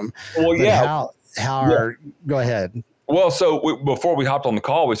come from. Well, but yeah. Go ahead. Well, so before we hopped on the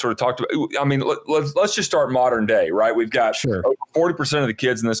call, we sort of talked about, let's just start modern day, right? We've got over 40% of the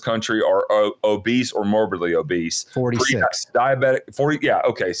kids in this country are obese or morbidly obese. 46. Diabetic, 40. Yeah.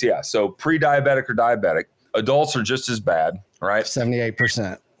 Okay. So, so pre-diabetic or diabetic. Adults are just as bad, right?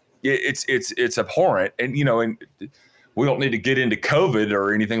 78%. It's abhorrent. And, and we don't need to get into COVID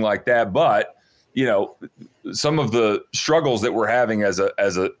or anything like that, but, some of the struggles that we're having as a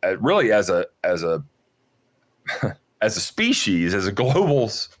species, as a global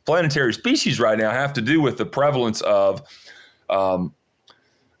planetary species right now, have to do with the prevalence of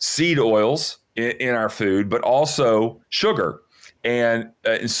seed oils in our food, but also sugar. And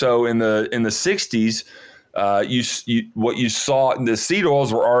so in the 60s, what you saw, the seed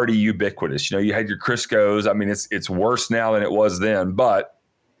oils were already ubiquitous. You had your Criscos. I mean, it's worse now than it was then, but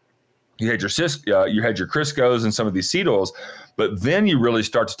you had your Criscos and some of these seed oils. But then you really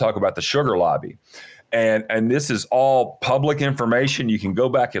start to talk about the sugar lobby. And this is all public information. You can go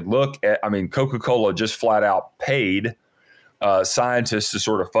back and look at, I mean, Coca-Cola just flat out paid scientists to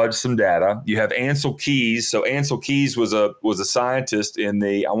sort of fudge some data. You have Ansel Keys. So Ansel Keys was a scientist in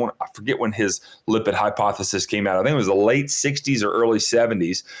the, I forget when his lipid hypothesis came out. I think it was the late 60s or early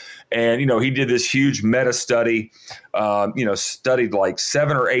 70s. And, he did this huge meta study, studied like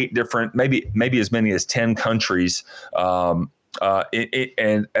 7 or 8 different, maybe as many as 10 countries, and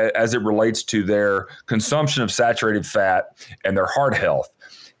as it relates to their consumption of saturated fat and their heart health.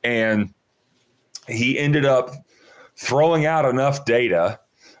 And he ended up throwing out enough data.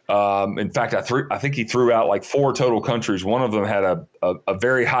 In fact, I think he threw out like 4 total countries. One of them had a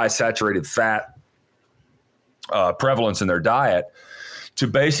very high saturated fat prevalence in their diet, to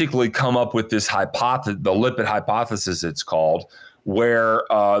basically come up with this hypothesis, the lipid hypothesis it's called, where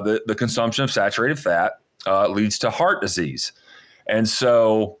the consumption of saturated fat leads to heart disease. And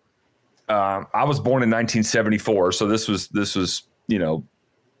so I was born in 1974. So this was,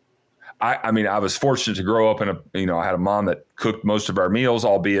 I mean, I was fortunate to grow up in I had a mom that cooked most of our meals,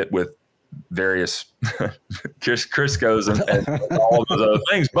 albeit with various Crisco's and all of those other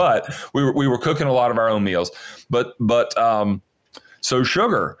things. But we were cooking a lot of our own meals. But so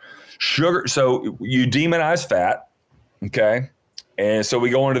sugar. So you demonize fat, okay? And so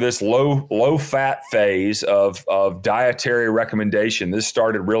we go into this low fat phase of dietary recommendation. This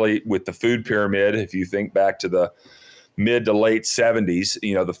started really with the food pyramid. If you think back to the mid to late 70s,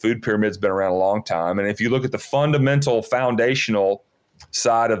 the food pyramid's been around a long time. And if you look at the fundamental foundational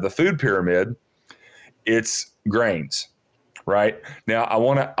side of the food pyramid, it's grains, right? Now I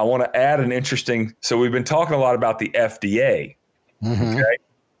want to add an interesting, so we've been talking a lot about the FDA. Mm-hmm. Okay.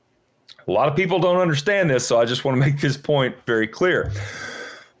 A lot of people don't understand this, so I just want to make this point very clear.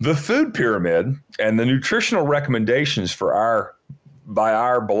 The food pyramid and the nutritional recommendations by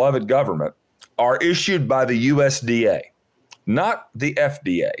our beloved government are issued by the USDA, not the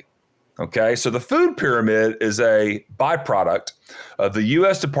FDA. Okay, so the food pyramid is a byproduct of the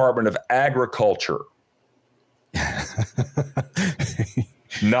U.S. Department of Agriculture,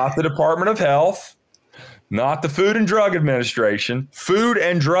 not the Department of Health, not the Food and Drug Administration. Food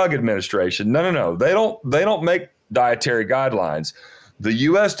and Drug Administration. No. They don't make dietary guidelines. The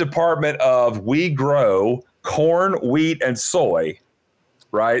U.S. Department of We Grow Corn, Wheat, and Soy,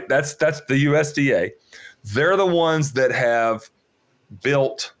 right? That's the USDA. They're the ones that have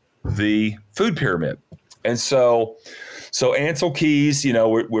built the food pyramid. And so Ansel Keys,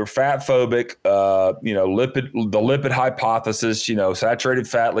 we're fat phobic, the lipid hypothesis, saturated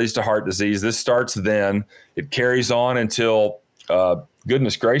fat leads to heart disease. This starts then. It carries on until,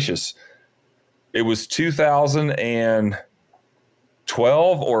 goodness gracious, it was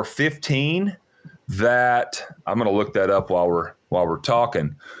 2012 or 15 that, I'm going to look that up while we're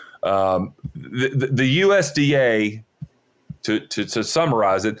talking. The USDA, to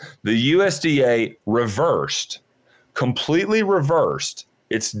summarize it, the USDA completely reversed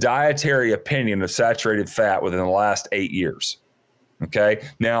its dietary opinion of saturated fat within the last 8 years. Okay.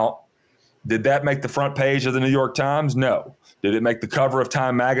 Now, did that make the front page of the New York Times? No. Did it make the cover of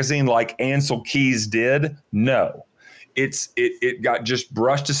Time magazine like Ansel Keys did? No. It got just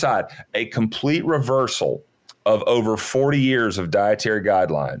brushed aside. A complete reversal of over 40 years of dietary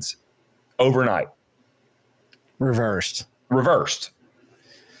guidelines overnight. Reversed.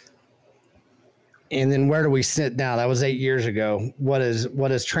 And then where do we sit now? That was 8 years ago. What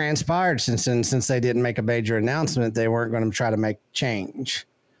has transpired since then? Since they didn't make a major announcement, they weren't going to try to make change.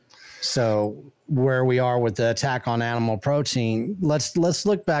 So where we are with the attack on animal protein, let's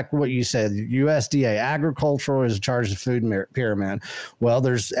look back at what you said. USDA, agricultural, is in charge of the food pyramid. Well,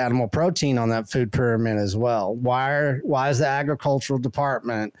 there's animal protein on that food pyramid as well. Why is the agricultural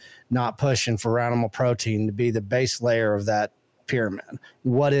department not pushing for animal protein to be the base layer of that pyramid?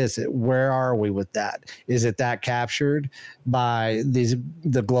 What is it? Where are we with that? Is it that captured by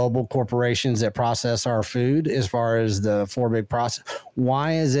the global corporations that process our food as far as the 4 big process?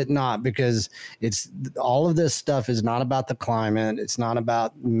 Why is it not? Because it's all of this stuff is not about the climate. It's not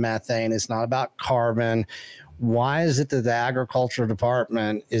about methane. It's not about carbon. Why is it that the agriculture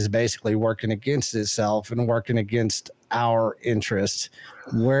department is basically working against itself and working against our interests?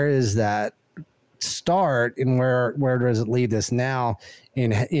 Where is that start, and where does it lead us now,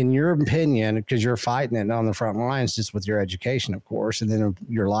 in your opinion, because you're fighting it on the front lines just with your education, of course, and then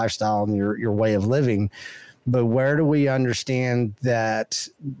your lifestyle and your way of living? But where do we understand that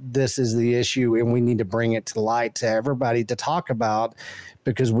this is the issue and we need to bring it to light to everybody to talk about?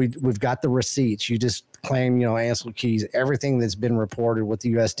 Because we've got the receipts. You just claim, Ansel Keys, everything that's been reported with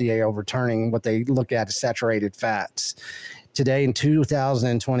the USDA overturning what they look at as saturated fats. Today in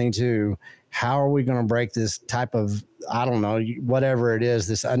 2022, how are we going to break this type of, I don't know, whatever it is,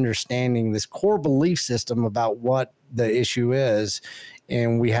 this understanding, this core belief system about what the issue is.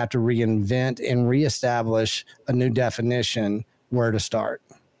 And we have to reinvent and reestablish a new definition where to start.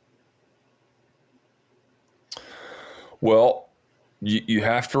 Well, you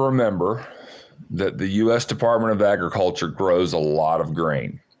have to remember that the U.S. Department of Agriculture grows a lot of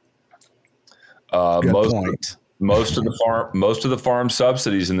grain. Good point. Most of the farm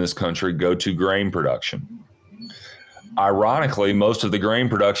subsidies in this country go to grain production. Ironically, most of the grain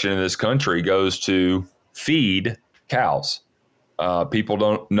production in this country goes to feed cows. People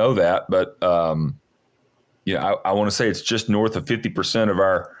don't know that, but I want to say it's just north of 50% of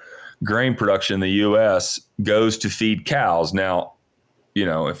our grain production in the U.S. goes to feed cows. Now,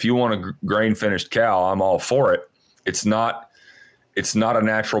 if you want a grain finished cow, I'm all for it. It's not a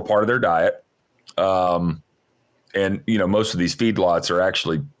natural part of their diet. And most of these feedlots are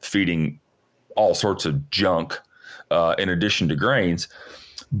actually feeding all sorts of junk in addition to grains.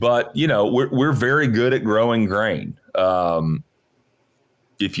 But, we're very good at growing grain.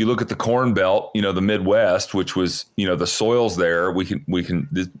 If you look at the Corn Belt, the Midwest, which was, the soils there, we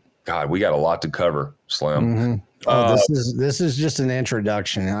got a lot to cover, Slim. Mm-hmm. This is just an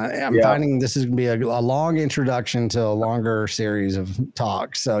introduction. I'm finding this is going to be a long introduction to a longer series of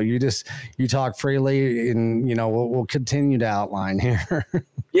talks. So you talk freely, and we'll continue to outline here.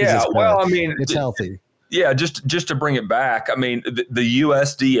 Yeah, well, I mean, it's healthy. Yeah, just to bring it back, I mean, the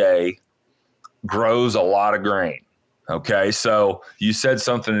USDA grows a lot of grain. Okay, so you said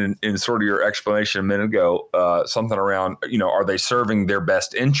something in sort of your explanation a minute ago, something around, are they serving their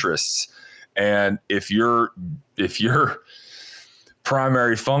best interests? And if your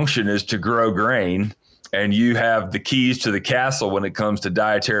primary function is to grow grain and you have the keys to the castle when it comes to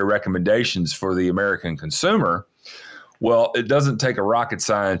dietary recommendations for the American consumer, well, it doesn't take a rocket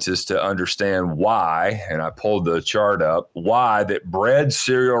scientist to understand why, and I pulled the chart up, why that bread,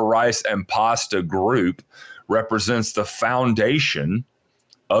 cereal, rice, and pasta group represents the foundation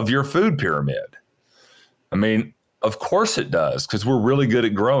of your food pyramid. I mean, of course it does, because we're really good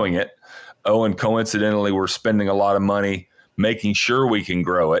at growing it. Oh, and coincidentally, we're spending a lot of money making sure we can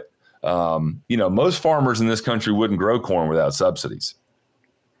grow it. Most farmers in this country wouldn't grow corn without subsidies.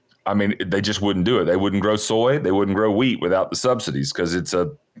 I mean, they just wouldn't do it. They wouldn't grow soy. They wouldn't grow wheat without the subsidies, because it's I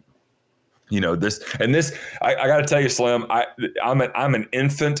got to tell you, Slim, I'm an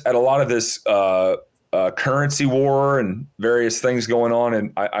infant at a lot of this currency war and various things going on.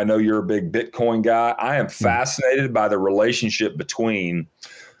 And I know you're a big Bitcoin guy. I am fascinated by the relationship between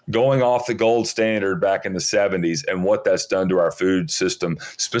going off the gold standard back in the 70s and what that's done to our food system,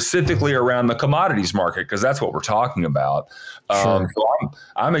 specifically around the commodities market, because that's what we're talking about. Sure. So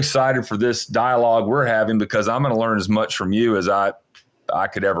I'm excited for this dialogue we're having, because I'm going to learn as much from you as I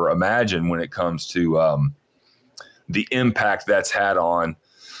could ever imagine when it comes to the impact that's had on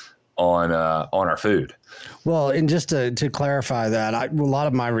our food. Well, and just to clarify that, a lot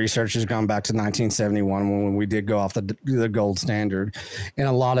of my research has gone back to 1971 when we did go off the gold standard, and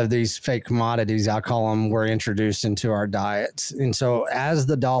a lot of these fake commodities, I call them, were introduced into our diets. And so as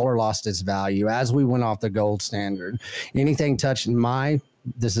the dollar lost its value, as we went off the gold standard, anything touching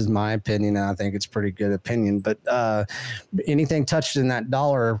this is my opinion, and I think it's pretty good opinion, but anything touched in that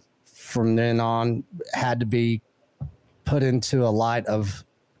dollar from then on had to be put into a light of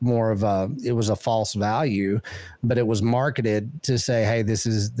more of it was a false value, but it was marketed to say, hey, this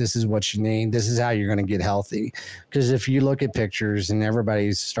is what you need. This is how you're going to get healthy. Because if you look at pictures, and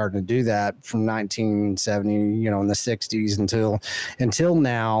everybody's starting to do that from 1970, in the 60s until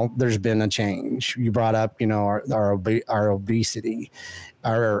now, there's been a change. You brought up, our obesity,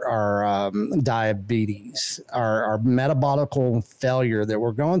 our diabetes, our metabolic failure that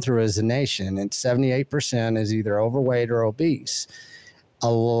we're going through as a nation. And 78% is either overweight or obese.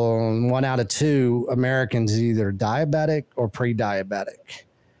 1 out of 2 Americans is either diabetic or pre-diabetic.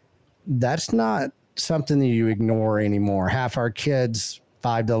 That's not something that you ignore anymore. Half our kids,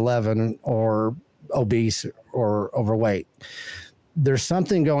 5 to 11, are obese or overweight. There's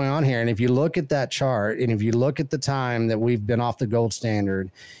something going on here. And if you look at that chart, and if you look at the time that we've been off the gold standard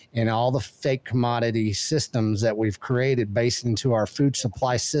and all the fake commodity systems that we've created based into our food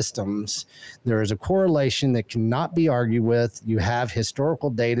supply systems, there is a correlation that cannot be argued with. You have historical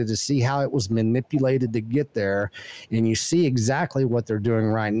data to see how it was manipulated to get there. And you see exactly what they're doing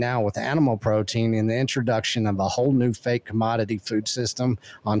right now with animal protein and the introduction of a whole new fake commodity food system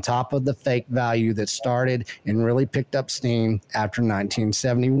on top of the fake value that started and really picked up steam after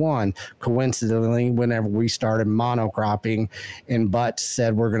 1971. Coincidentally, whenever we started monocropping, and Butts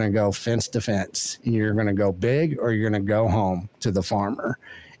said, we're going to go fence to fence. You're going to go big or you're going to go home to the farmer.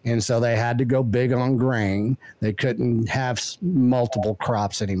 And so they had to go big on grain. They couldn't have multiple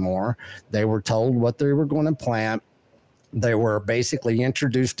crops anymore. They were told what they were going to plant. They were basically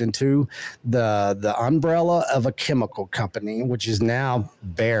introduced into the umbrella of a chemical company, which is now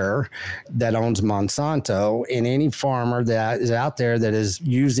Bayer, that owns Monsanto. And any farmer that is out there that is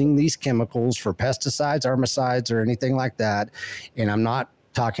using these chemicals for pesticides, herbicides, or anything like that, and I'm not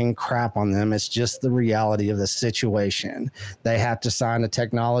talking crap on them, it's just the reality of the situation. They have to sign a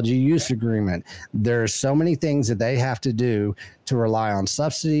technology use agreement. There's so many things that they have to do to rely on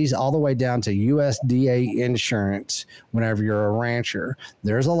subsidies, all the way down to USDA insurance whenever you're a rancher.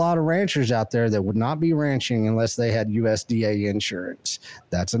 There's a lot of ranchers out there that would not be ranching unless they had USDA insurance.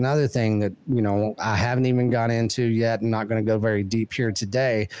 That's another thing that, I haven't even got into yet. I'm not going to go very deep here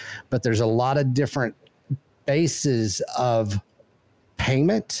today, but there's a lot of different bases of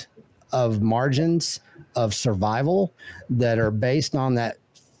payment, of margins, of survival that are based on that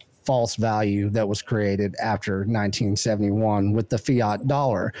false value that was created after 1971 with the fiat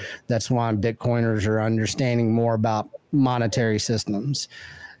dollar. That's why Bitcoiners are understanding more about monetary systems,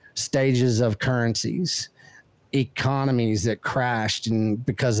 stages of currencies, economies that crashed and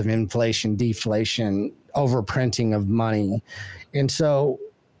because of inflation, deflation, overprinting of money. And so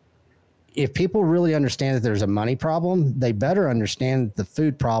if people really understand that there's a money problem, they better understand that the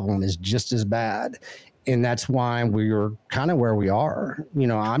food problem is just as bad. And that's why we're kind of where we are.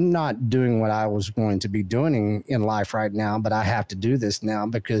 I'm not doing what I was going to be doing in life right now, but I have to do this now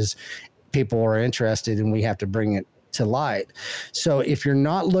because people are interested and we have to bring it to light. So if you're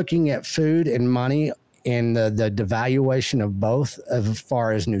not looking at food and money and the devaluation of both as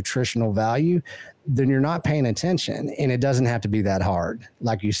far as nutritional value, then you're not paying attention. And it doesn't have to be that hard.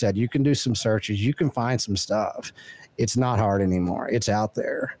 Like you said, you can do some searches, you can find some stuff. It's not hard anymore. It's out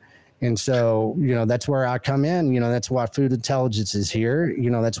there. And so, that's where I come in. That's why food intelligence is here.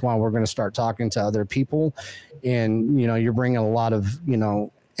 That's why we're going to start talking to other people. And, you're bringing a lot of,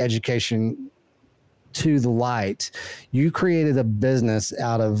 education to the light. You created a business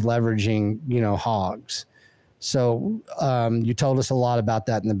out of leveraging, hogs. So you told us a lot about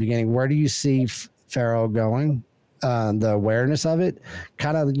that in the beginning. Where do you see Pharaoh going? The awareness of it,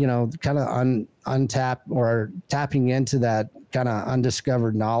 kind of untap or tapping into that kind of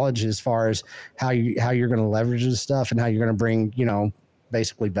undiscovered knowledge as far as how you're going to leverage this stuff and how you're going to bring,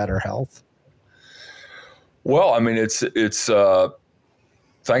 basically better health. Well, I mean, it's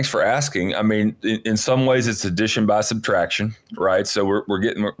thanks for asking. I mean, in some ways it's addition by subtraction, right? So we're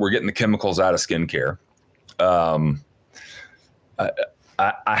getting the chemicals out of skincare. I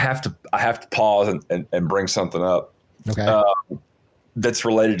have to pause and bring something up. Okay. That's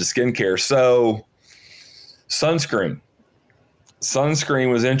related to skincare. So sunscreen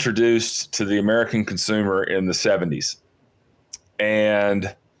was introduced to the American consumer in the 70s.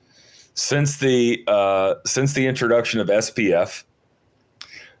 And since the introduction of SPF,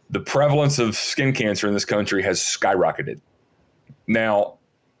 the prevalence of skin cancer in this country has skyrocketed. Now,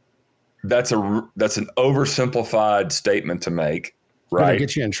 that's an oversimplified statement to make, right? Gonna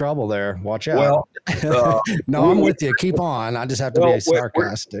get you in trouble there. Watch out. Well, no, I'm with you. Keep on. I just have to be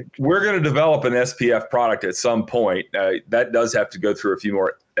sarcastic. We're going to develop an SPF product at some point. That does have to go through a few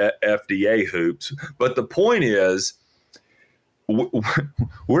more FDA hoops. But the point is,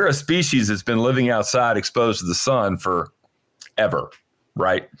 we're a species that's been living outside exposed to the sun forever,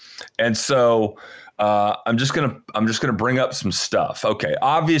 right? And so I'm just gonna bring up some stuff. Okay,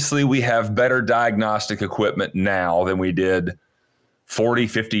 obviously we have better diagnostic equipment now than we did 40,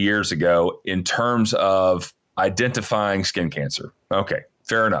 50 years ago in terms of identifying skin cancer. Okay,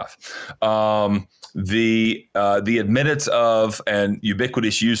 fair enough. The admittance of and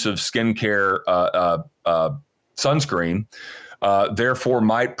ubiquitous use of skincare sunscreen therefore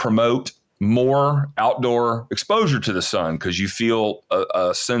might promote more outdoor exposure to the sun because you feel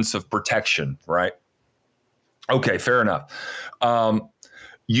a sense of protection, right? Okay, fair enough.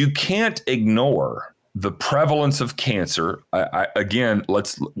 You can't ignore the prevalence of cancer.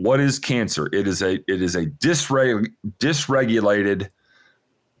 What is cancer? It is a dysregulated,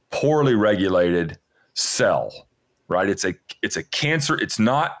 poorly regulated cell, right? It's a cancer. It's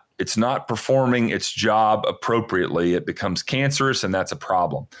not performing its job appropriately. It becomes cancerous, and that's a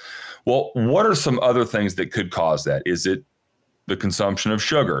problem. Well, what are some other things that could cause that? Is it the consumption of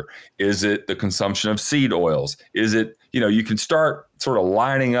sugar? Is it the consumption of seed oils? Is it, you can start sort of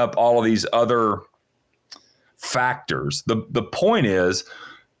lining up all of these other factors. The point is,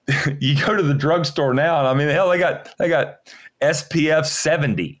 you go to the drugstore now, and I mean, hell, they got SPF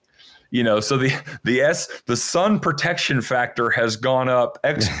 70. So the sun protection factor has gone up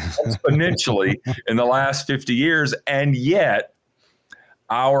exponentially in the last 50 years, and yet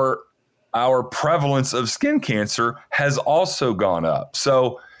our prevalence of skin cancer has also gone up.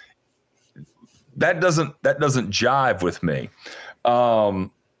 So that doesn't jive with me.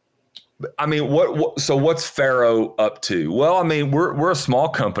 I mean, so what's Faro up to? Well, I mean, we're a small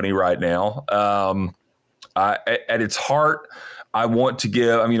company right now. At its heart, I want to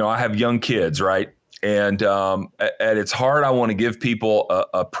give, I have young kids, right? And at its heart, I want to give people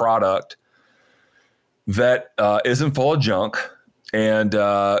a product that isn't full of junk and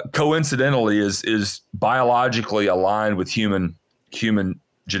coincidentally is biologically aligned with human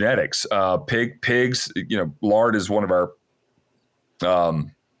genetics. Pigs, lard is one of our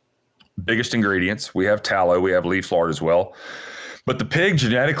biggest ingredients. We have tallow, we have leaf lard as well. But the pig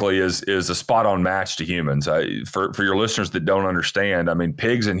genetically is a spot on match to humans. For your listeners that don't understand, I mean,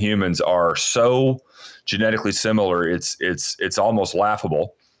 pigs and humans are so genetically similar. It's almost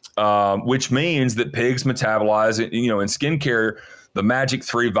laughable, which means that pigs metabolize, in skincare, the magic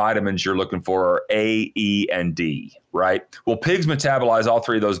 3 vitamins you're looking for are A, E, and D, right? Well, pigs metabolize all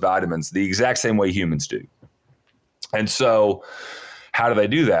 3 of those vitamins the exact same way humans do. And so how do they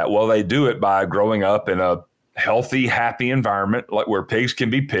do that? Well, they do it by growing up in a healthy, happy environment, like where pigs can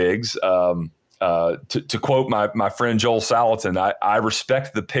be pigs. To quote my friend Joel Salatin, I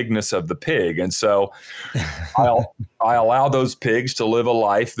respect the pigness of the pig, and so I allow those pigs to live a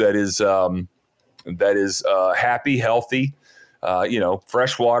life that is happy, healthy.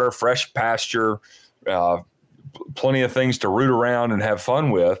 Fresh water, fresh pasture, plenty of things to root around and have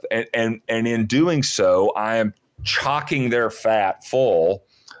fun with, and in doing so, I am chocking their fat full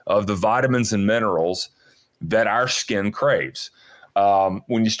of the vitamins and minerals that our skin craves.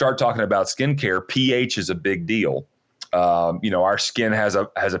 When you start talking about skincare, pH is a big deal. Our skin has a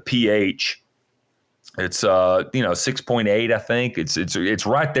pH. It's 6.8, I think. It's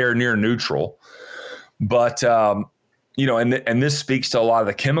right there near neutral. But and this speaks to a lot of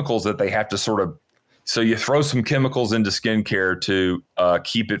the chemicals that they have to sort of. So you throw some chemicals into skincare to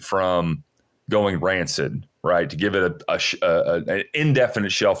keep it from going rancid, right? To give it an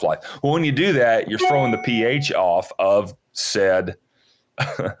indefinite shelf life. Well, when you do that, you're throwing the pH off of said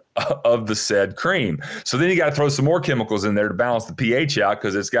cream. So then you got to throw some more chemicals in there to balance the pH out,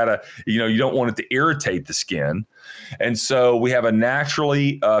 because it's got to, you don't want it to irritate the skin. And so we have a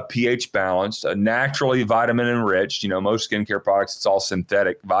naturally pH balanced, a naturally vitamin enriched, most skincare products, it's all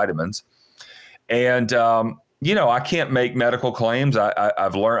synthetic vitamins. And, I can't make medical claims.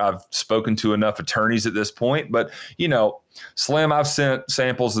 I've spoken to enough attorneys at this point, but, Slim, I've sent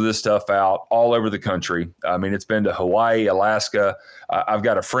samples of this stuff out all over the country. I mean, it's been to Hawaii, Alaska. I've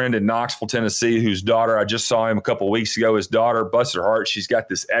got a friend in Knoxville, Tennessee, whose daughter, I just saw him a couple of weeks ago. His daughter, bless her heart, she's got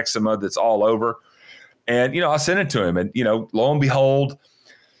this eczema that's all over. And, I sent it to him, and, lo and behold,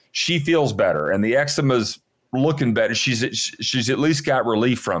 she feels better and the eczema's looking better. She's at least got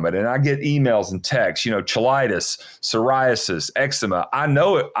relief from it. And I get emails and texts, cheilitis, psoriasis, eczema. I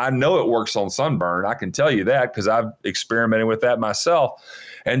know it works on sunburn. I can tell you that because I've experimented with that myself.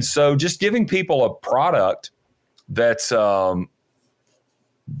 And so just giving people a product that's I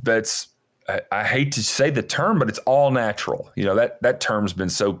hate to say the term, but it's all natural. That term's been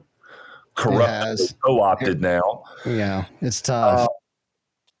so corrupted, co-opted now. Yeah, it's tough.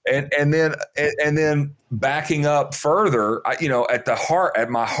 And then backing up further, at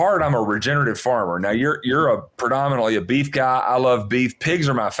my heart, I'm a regenerative farmer. Now you're predominantly a beef guy. I love beef. Pigs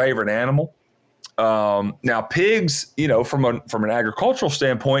are my favorite animal. Now pigs, from an agricultural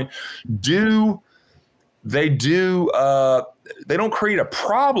standpoint, they don't create a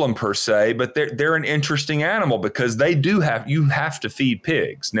problem per se, but they're an interesting animal because you have to feed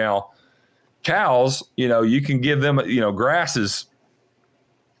pigs. Now cows, you can give them, grass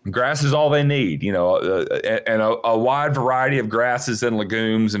is all they need, and a wide variety of grasses and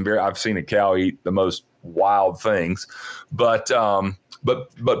legumes. And I've seen a cow eat the most wild things, but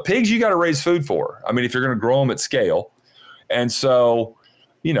pigs, you got to raise food for. I mean, if you're going to grow them at scale. And so,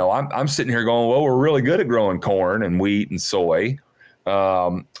 I'm sitting here going, well, we're really good at growing corn and wheat and soy.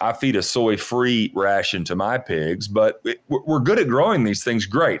 I feed a soy-free ration to my pigs, but we're good at growing these things.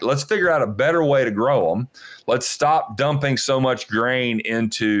 Great. Let's figure out a better way to grow them. Let's stop dumping so much grain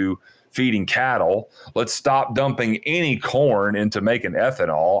into feeding cattle. Let's stop dumping any corn into making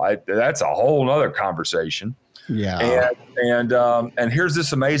ethanol. That's a whole nother conversation. Yeah. And here's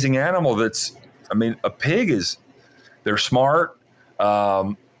this amazing animal a pig they're smart.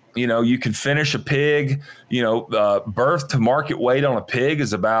 You can finish a pig, birth to market weight on a pig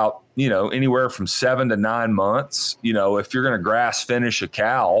is about, anywhere from 7 to 9 months. If you're going to grass finish a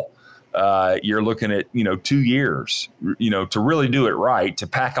cow, you're looking at, 2 years, to really do it right, to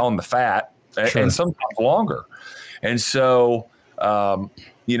pack on the fat. Sure. And sometimes longer. And so,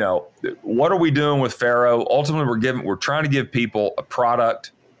 You know, what are we doing with Pharaoh? Ultimately, we're trying to give people a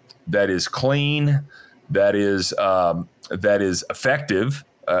product that is clean, that is effective.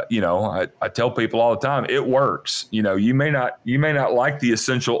 You know, I tell people all the time, it works. You know, you may not like the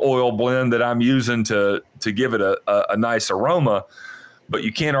essential oil blend that I'm using to give it a nice aroma, but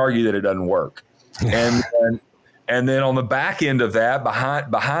you can't argue that it doesn't work. And then on the back end of that,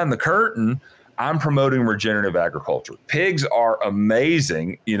 behind the curtain, I'm promoting regenerative agriculture. Pigs are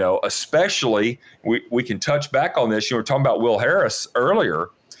amazing, you know, especially we can touch back on this. You were talking about Will Harris earlier.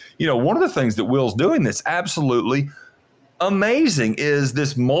 You know, one of the things that Will's doing that's absolutely amazing is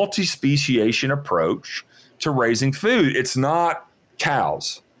this multi-speciation approach to raising food. It's not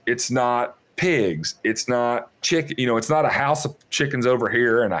cows. It's not pigs. It's not chicken. You know, it's not a house of chickens over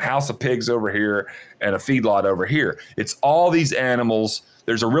here and a house of pigs over here and a feedlot over here. It's all these animals.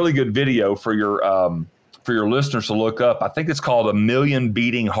 There's a really good video for your listeners to look up. I think it's called A Million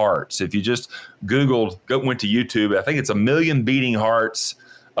Beating Hearts. If you just went to YouTube, I think it's A Million Beating Hearts,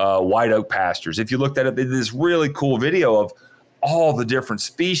 White Oak Pastures. If you looked at it, this really cool video of all the different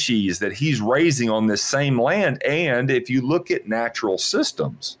species that he's raising on this same land. And if you look at natural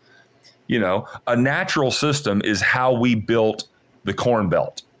systems, you know, a natural system is how we built the Corn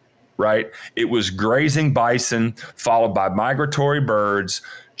Belt, right? It was grazing bison followed by migratory birds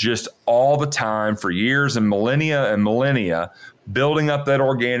just all the time for years and millennia, building up that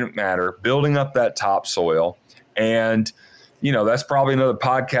organic matter, building up that topsoil. And you know, that's probably another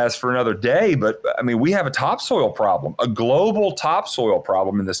podcast for another day, but I mean, we have a topsoil problem, a global topsoil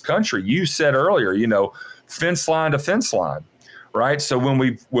problem in this country. You said earlier, you know, fence line to fence line, right? So when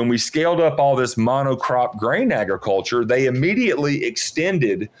we scaled up all this monocrop grain agriculture, they immediately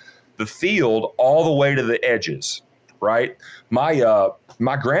extended the field all the way to the edges, right?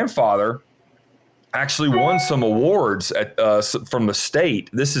 My grandfather actually won some awards from the state.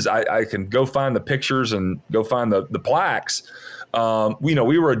 This is, I can go find the pictures and go find the plaques. You know,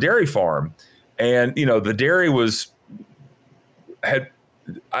 we were a dairy farm, and, you know, the dairy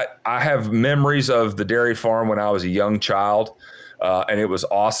I have memories of the dairy farm when I was a young child, and it was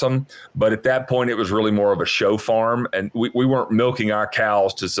awesome. But at that point, it was really more of a show farm, and we weren't milking our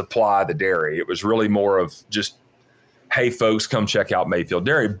cows to supply the dairy. It was really more of just, hey, folks, come check out Mayfield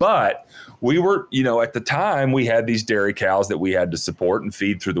Dairy. But we were, you know, at the time we had these dairy cows that we had to support and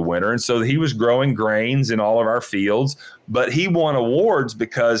feed through the winter. And so he was growing grains in all of our fields, but he won awards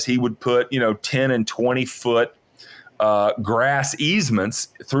because he would put, you know, 10 and 20 foot grass easements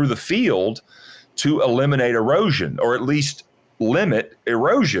through the field to eliminate erosion, or at least limit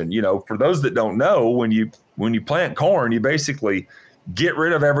erosion. You know, for those that don't know, when you plant corn, you basically get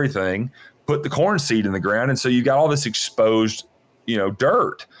rid of everything, put the corn seed in the ground. And so you got all this exposed, you know,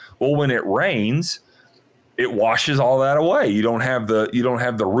 dirt. Well, when it rains, it washes all that away. You don't have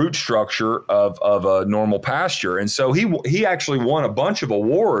the root structure of a normal pasture. And so he actually won a bunch of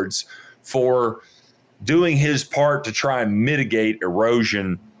awards for doing his part to try and mitigate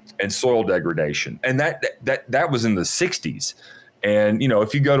erosion and soil degradation. And that was in the 60s. And, you know,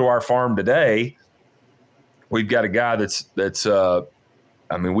 if you go to our farm today, we've got a guy that's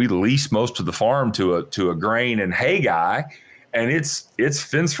I mean, we lease most of the farm to a grain and hay guy, and it's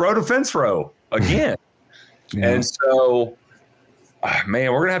fence row to fence row again. Yeah. And so,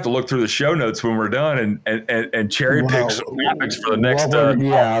 man, we're gonna have to look through the show notes when we're done and cherry pick some graphics for the next.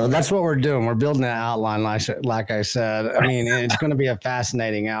 Yeah, that's what we're doing. We're building an outline, like I said. I mean, it's going to be a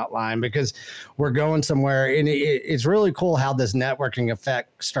fascinating outline because we're going somewhere, and it's really cool how this networking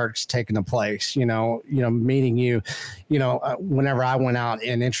effect starts taking place. You know, meeting you. You know, whenever I went out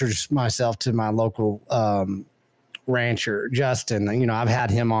and introduced myself to my local rancher, Justin, you know, I've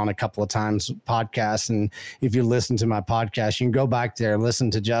had him on a couple of times podcasts, and if you listen to my podcast, you can go back there and listen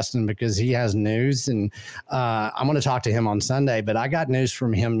to Justin because he has news, and I'm going to talk to him on Sunday, but I got news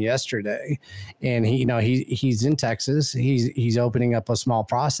from him yesterday, and he's in Texas. He's opening up a small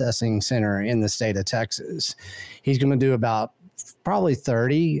processing center in the state of Texas. He's going to do about probably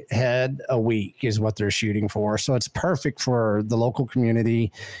 30 head a week is what they're shooting for. So it's perfect for the local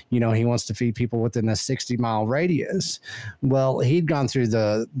community. You know, he wants to feed people within a 60-mile radius. Well, he'd gone through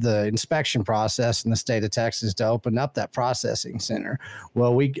the inspection process in the state of Texas to open up that processing center.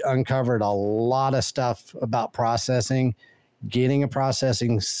 Well, we uncovered a lot of stuff about processing, getting a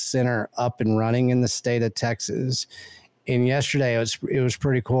processing center up and running in the state of Texas. And yesterday it was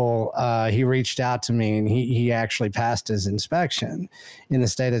pretty cool. He reached out to me, and he actually passed his inspection in the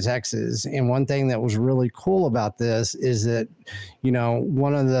state of Texas. And one thing that was really cool about this is that, you know,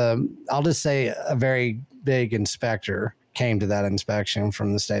 I'll just say a very big inspector came to that inspection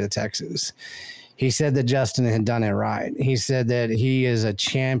from the state of Texas. he said that Justin had done it right. He said that he is a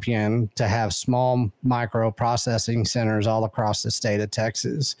champion to have small micro processing centers all across the state of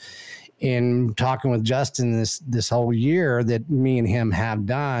Texas. In talking with Justin this whole year that me and him have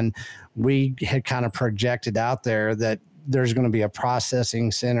done, we had kind of projected out there that there's going to be a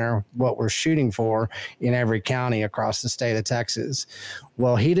processing center, what we're shooting for, in every county across the state of Texas.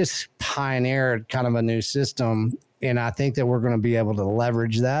 Well, he just pioneered kind of a new system, and I think that we're going to be able to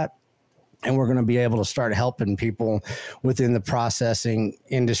leverage that, and we're going to be able to start helping people within the processing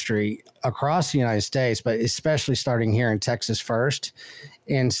industry across the United States, but especially starting here in Texas first.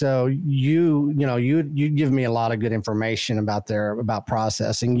 And so you give me a lot of good information about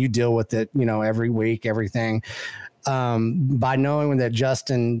processing. You deal with it, every week, everything. By knowing that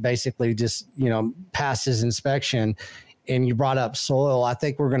Justin basically just, passed his inspection, and you brought up soil, I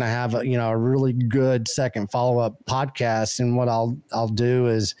think we're going to have a really good second follow-up podcast. And what I'll do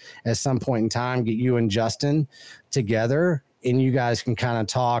is at some point in time, get you and Justin together, and you guys can kind of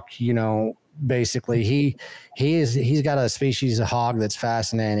talk, basically he's got a species of hog that's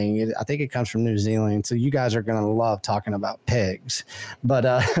fascinating. I think it comes from New Zealand. So you guys are going to love talking about pigs.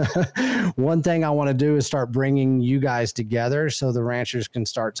 But one thing I want to do is start bringing you guys together so the ranchers can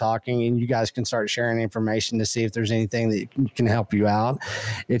start talking, and you guys can start sharing information to see if there's anything that can help you out.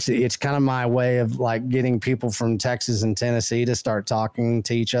 It's kind of my way of like getting people from Texas and Tennessee to start talking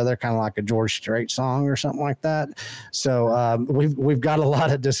to each other, kind of like a George Strait song or something like that. So we've got a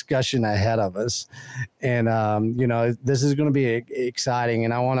lot of discussion ahead of us, and this is going to be exciting.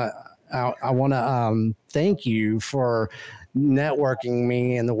 And I want to thank you for networking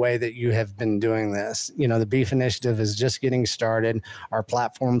me in the way that you have been doing this. The Beef Initiative is just getting started. Our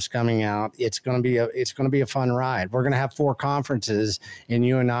platform's coming out. It's going to be a fun ride. We're going to have 4 conferences, and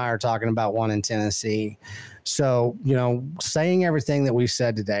you and I are talking about one in Tennessee. So, saying everything that we've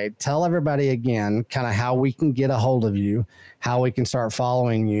said today, tell everybody again kind of how we can get a hold of you, how we can start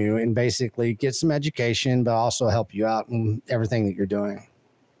following you, and basically get some education, but also help you out in everything that you're doing.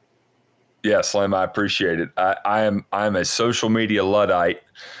 Yeah, Slim, I appreciate it. I'm a social media Luddite.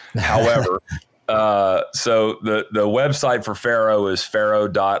 However, so the website for Faro is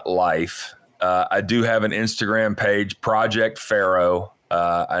faro.life. I do have an Instagram page, Project Faro.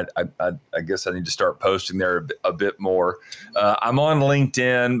 I guess I need to start posting there a bit more. I'm on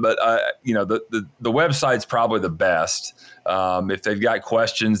LinkedIn, but the website's probably the best. If they've got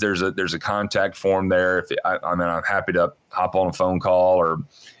questions, there's a contact form there. I'm happy to hop on a phone call or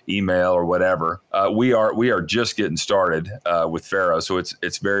email or whatever. We are just getting started with Faro, so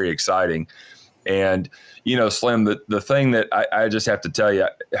it's very exciting. And Slim, the thing that I just have to tell you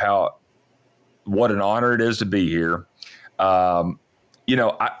what an honor it is to be here.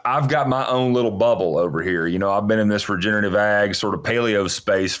 I've got my own little bubble over here. I've been in this regenerative ag sort of paleo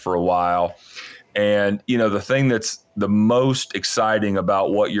space for a while. And, the thing that's the most exciting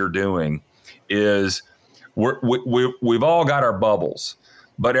about what you're doing is we've all got our bubbles,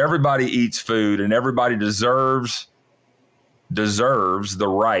 but everybody eats food, and everybody deserves the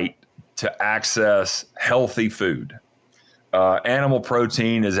right to access healthy food. Animal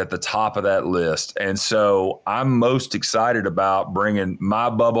protein is at the top of that list. And so I'm most excited about bringing my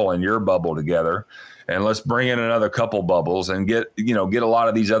bubble and your bubble together, and let's bring in another couple bubbles and get a lot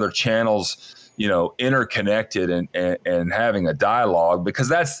of these other channels, interconnected and having a dialogue, because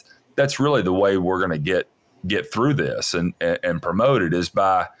that's really the way we're going to get through this and promote it is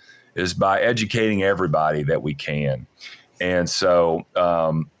by educating everybody that we can. And so,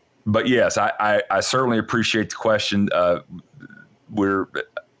 but yes, I certainly appreciate the question. We're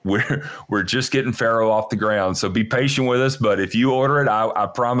just getting Faro off the ground, so be patient with us. But if you order it, I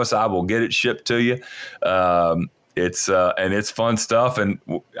promise I will get it shipped to you. It's fun stuff, and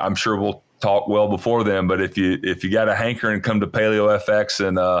I'm sure we'll talk well before then. But if you got a hankering, come to Paleo FX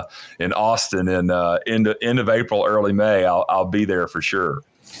in Austin in end of April, early May. I'll be there for sure.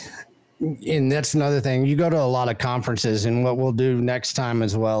 And that's another thing. You go to a lot of conferences, and what we'll do next time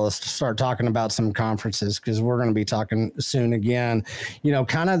as well is start talking about some conferences, because we're going to be talking soon again.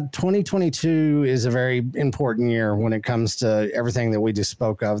 Kind of 2022 is a very important year when it comes to everything that we just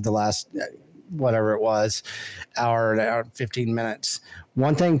spoke of the last, whatever it was, hour 15 minutes.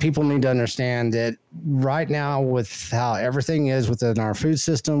 One thing people need to understand that right now, with how everything is within our food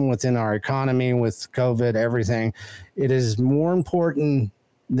system, within our economy, with COVID, everything, it is more important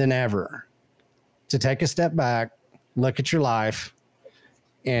than ever to take a step back, look at your life,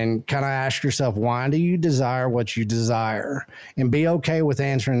 and kind of ask yourself, why do you desire what you desire? And be okay with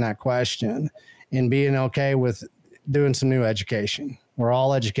answering that question, and being okay with doing some new education. We're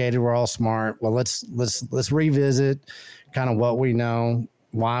all educated. We're all smart. Well, let's revisit kind of what we know,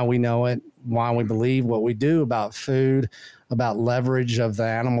 why we know it, why we believe what we do about food, about leverage of the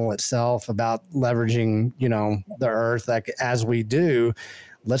animal itself, about leveraging, the earth, like as we do.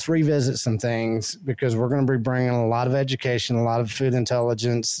 Let's revisit some things, because we're going to be bringing a lot of education, a lot of food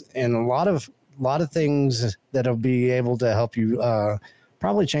intelligence, and a lot of things that'll be able to help you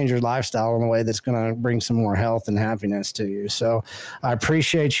probably change your lifestyle in a way that's going to bring some more health and happiness to you. So I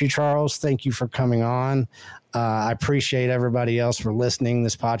appreciate you, Charles. Thank you for coming on. I appreciate everybody else for listening.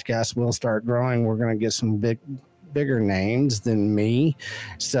 This podcast will start growing. We're going to get some bigger names than me.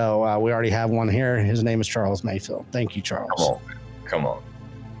 So we already have one here. His name is Charles Mayfield. Thank you, Charles. Come on.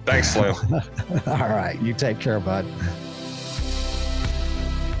 Thanks, Slim. All right. You take care, bud.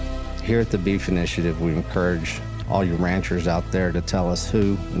 Here at the Beef Initiative, we encourage all you ranchers out there to tell us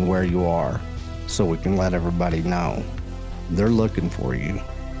who and where you are, so we can let everybody know. They're looking for you.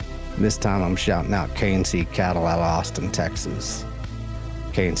 This time I'm shouting out K&C Cattle out of Austin, Texas.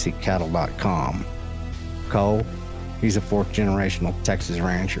 KNCCattle.com. Cole, he's a fourth generational Texas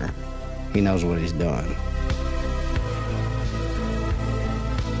rancher. He knows what he's doing.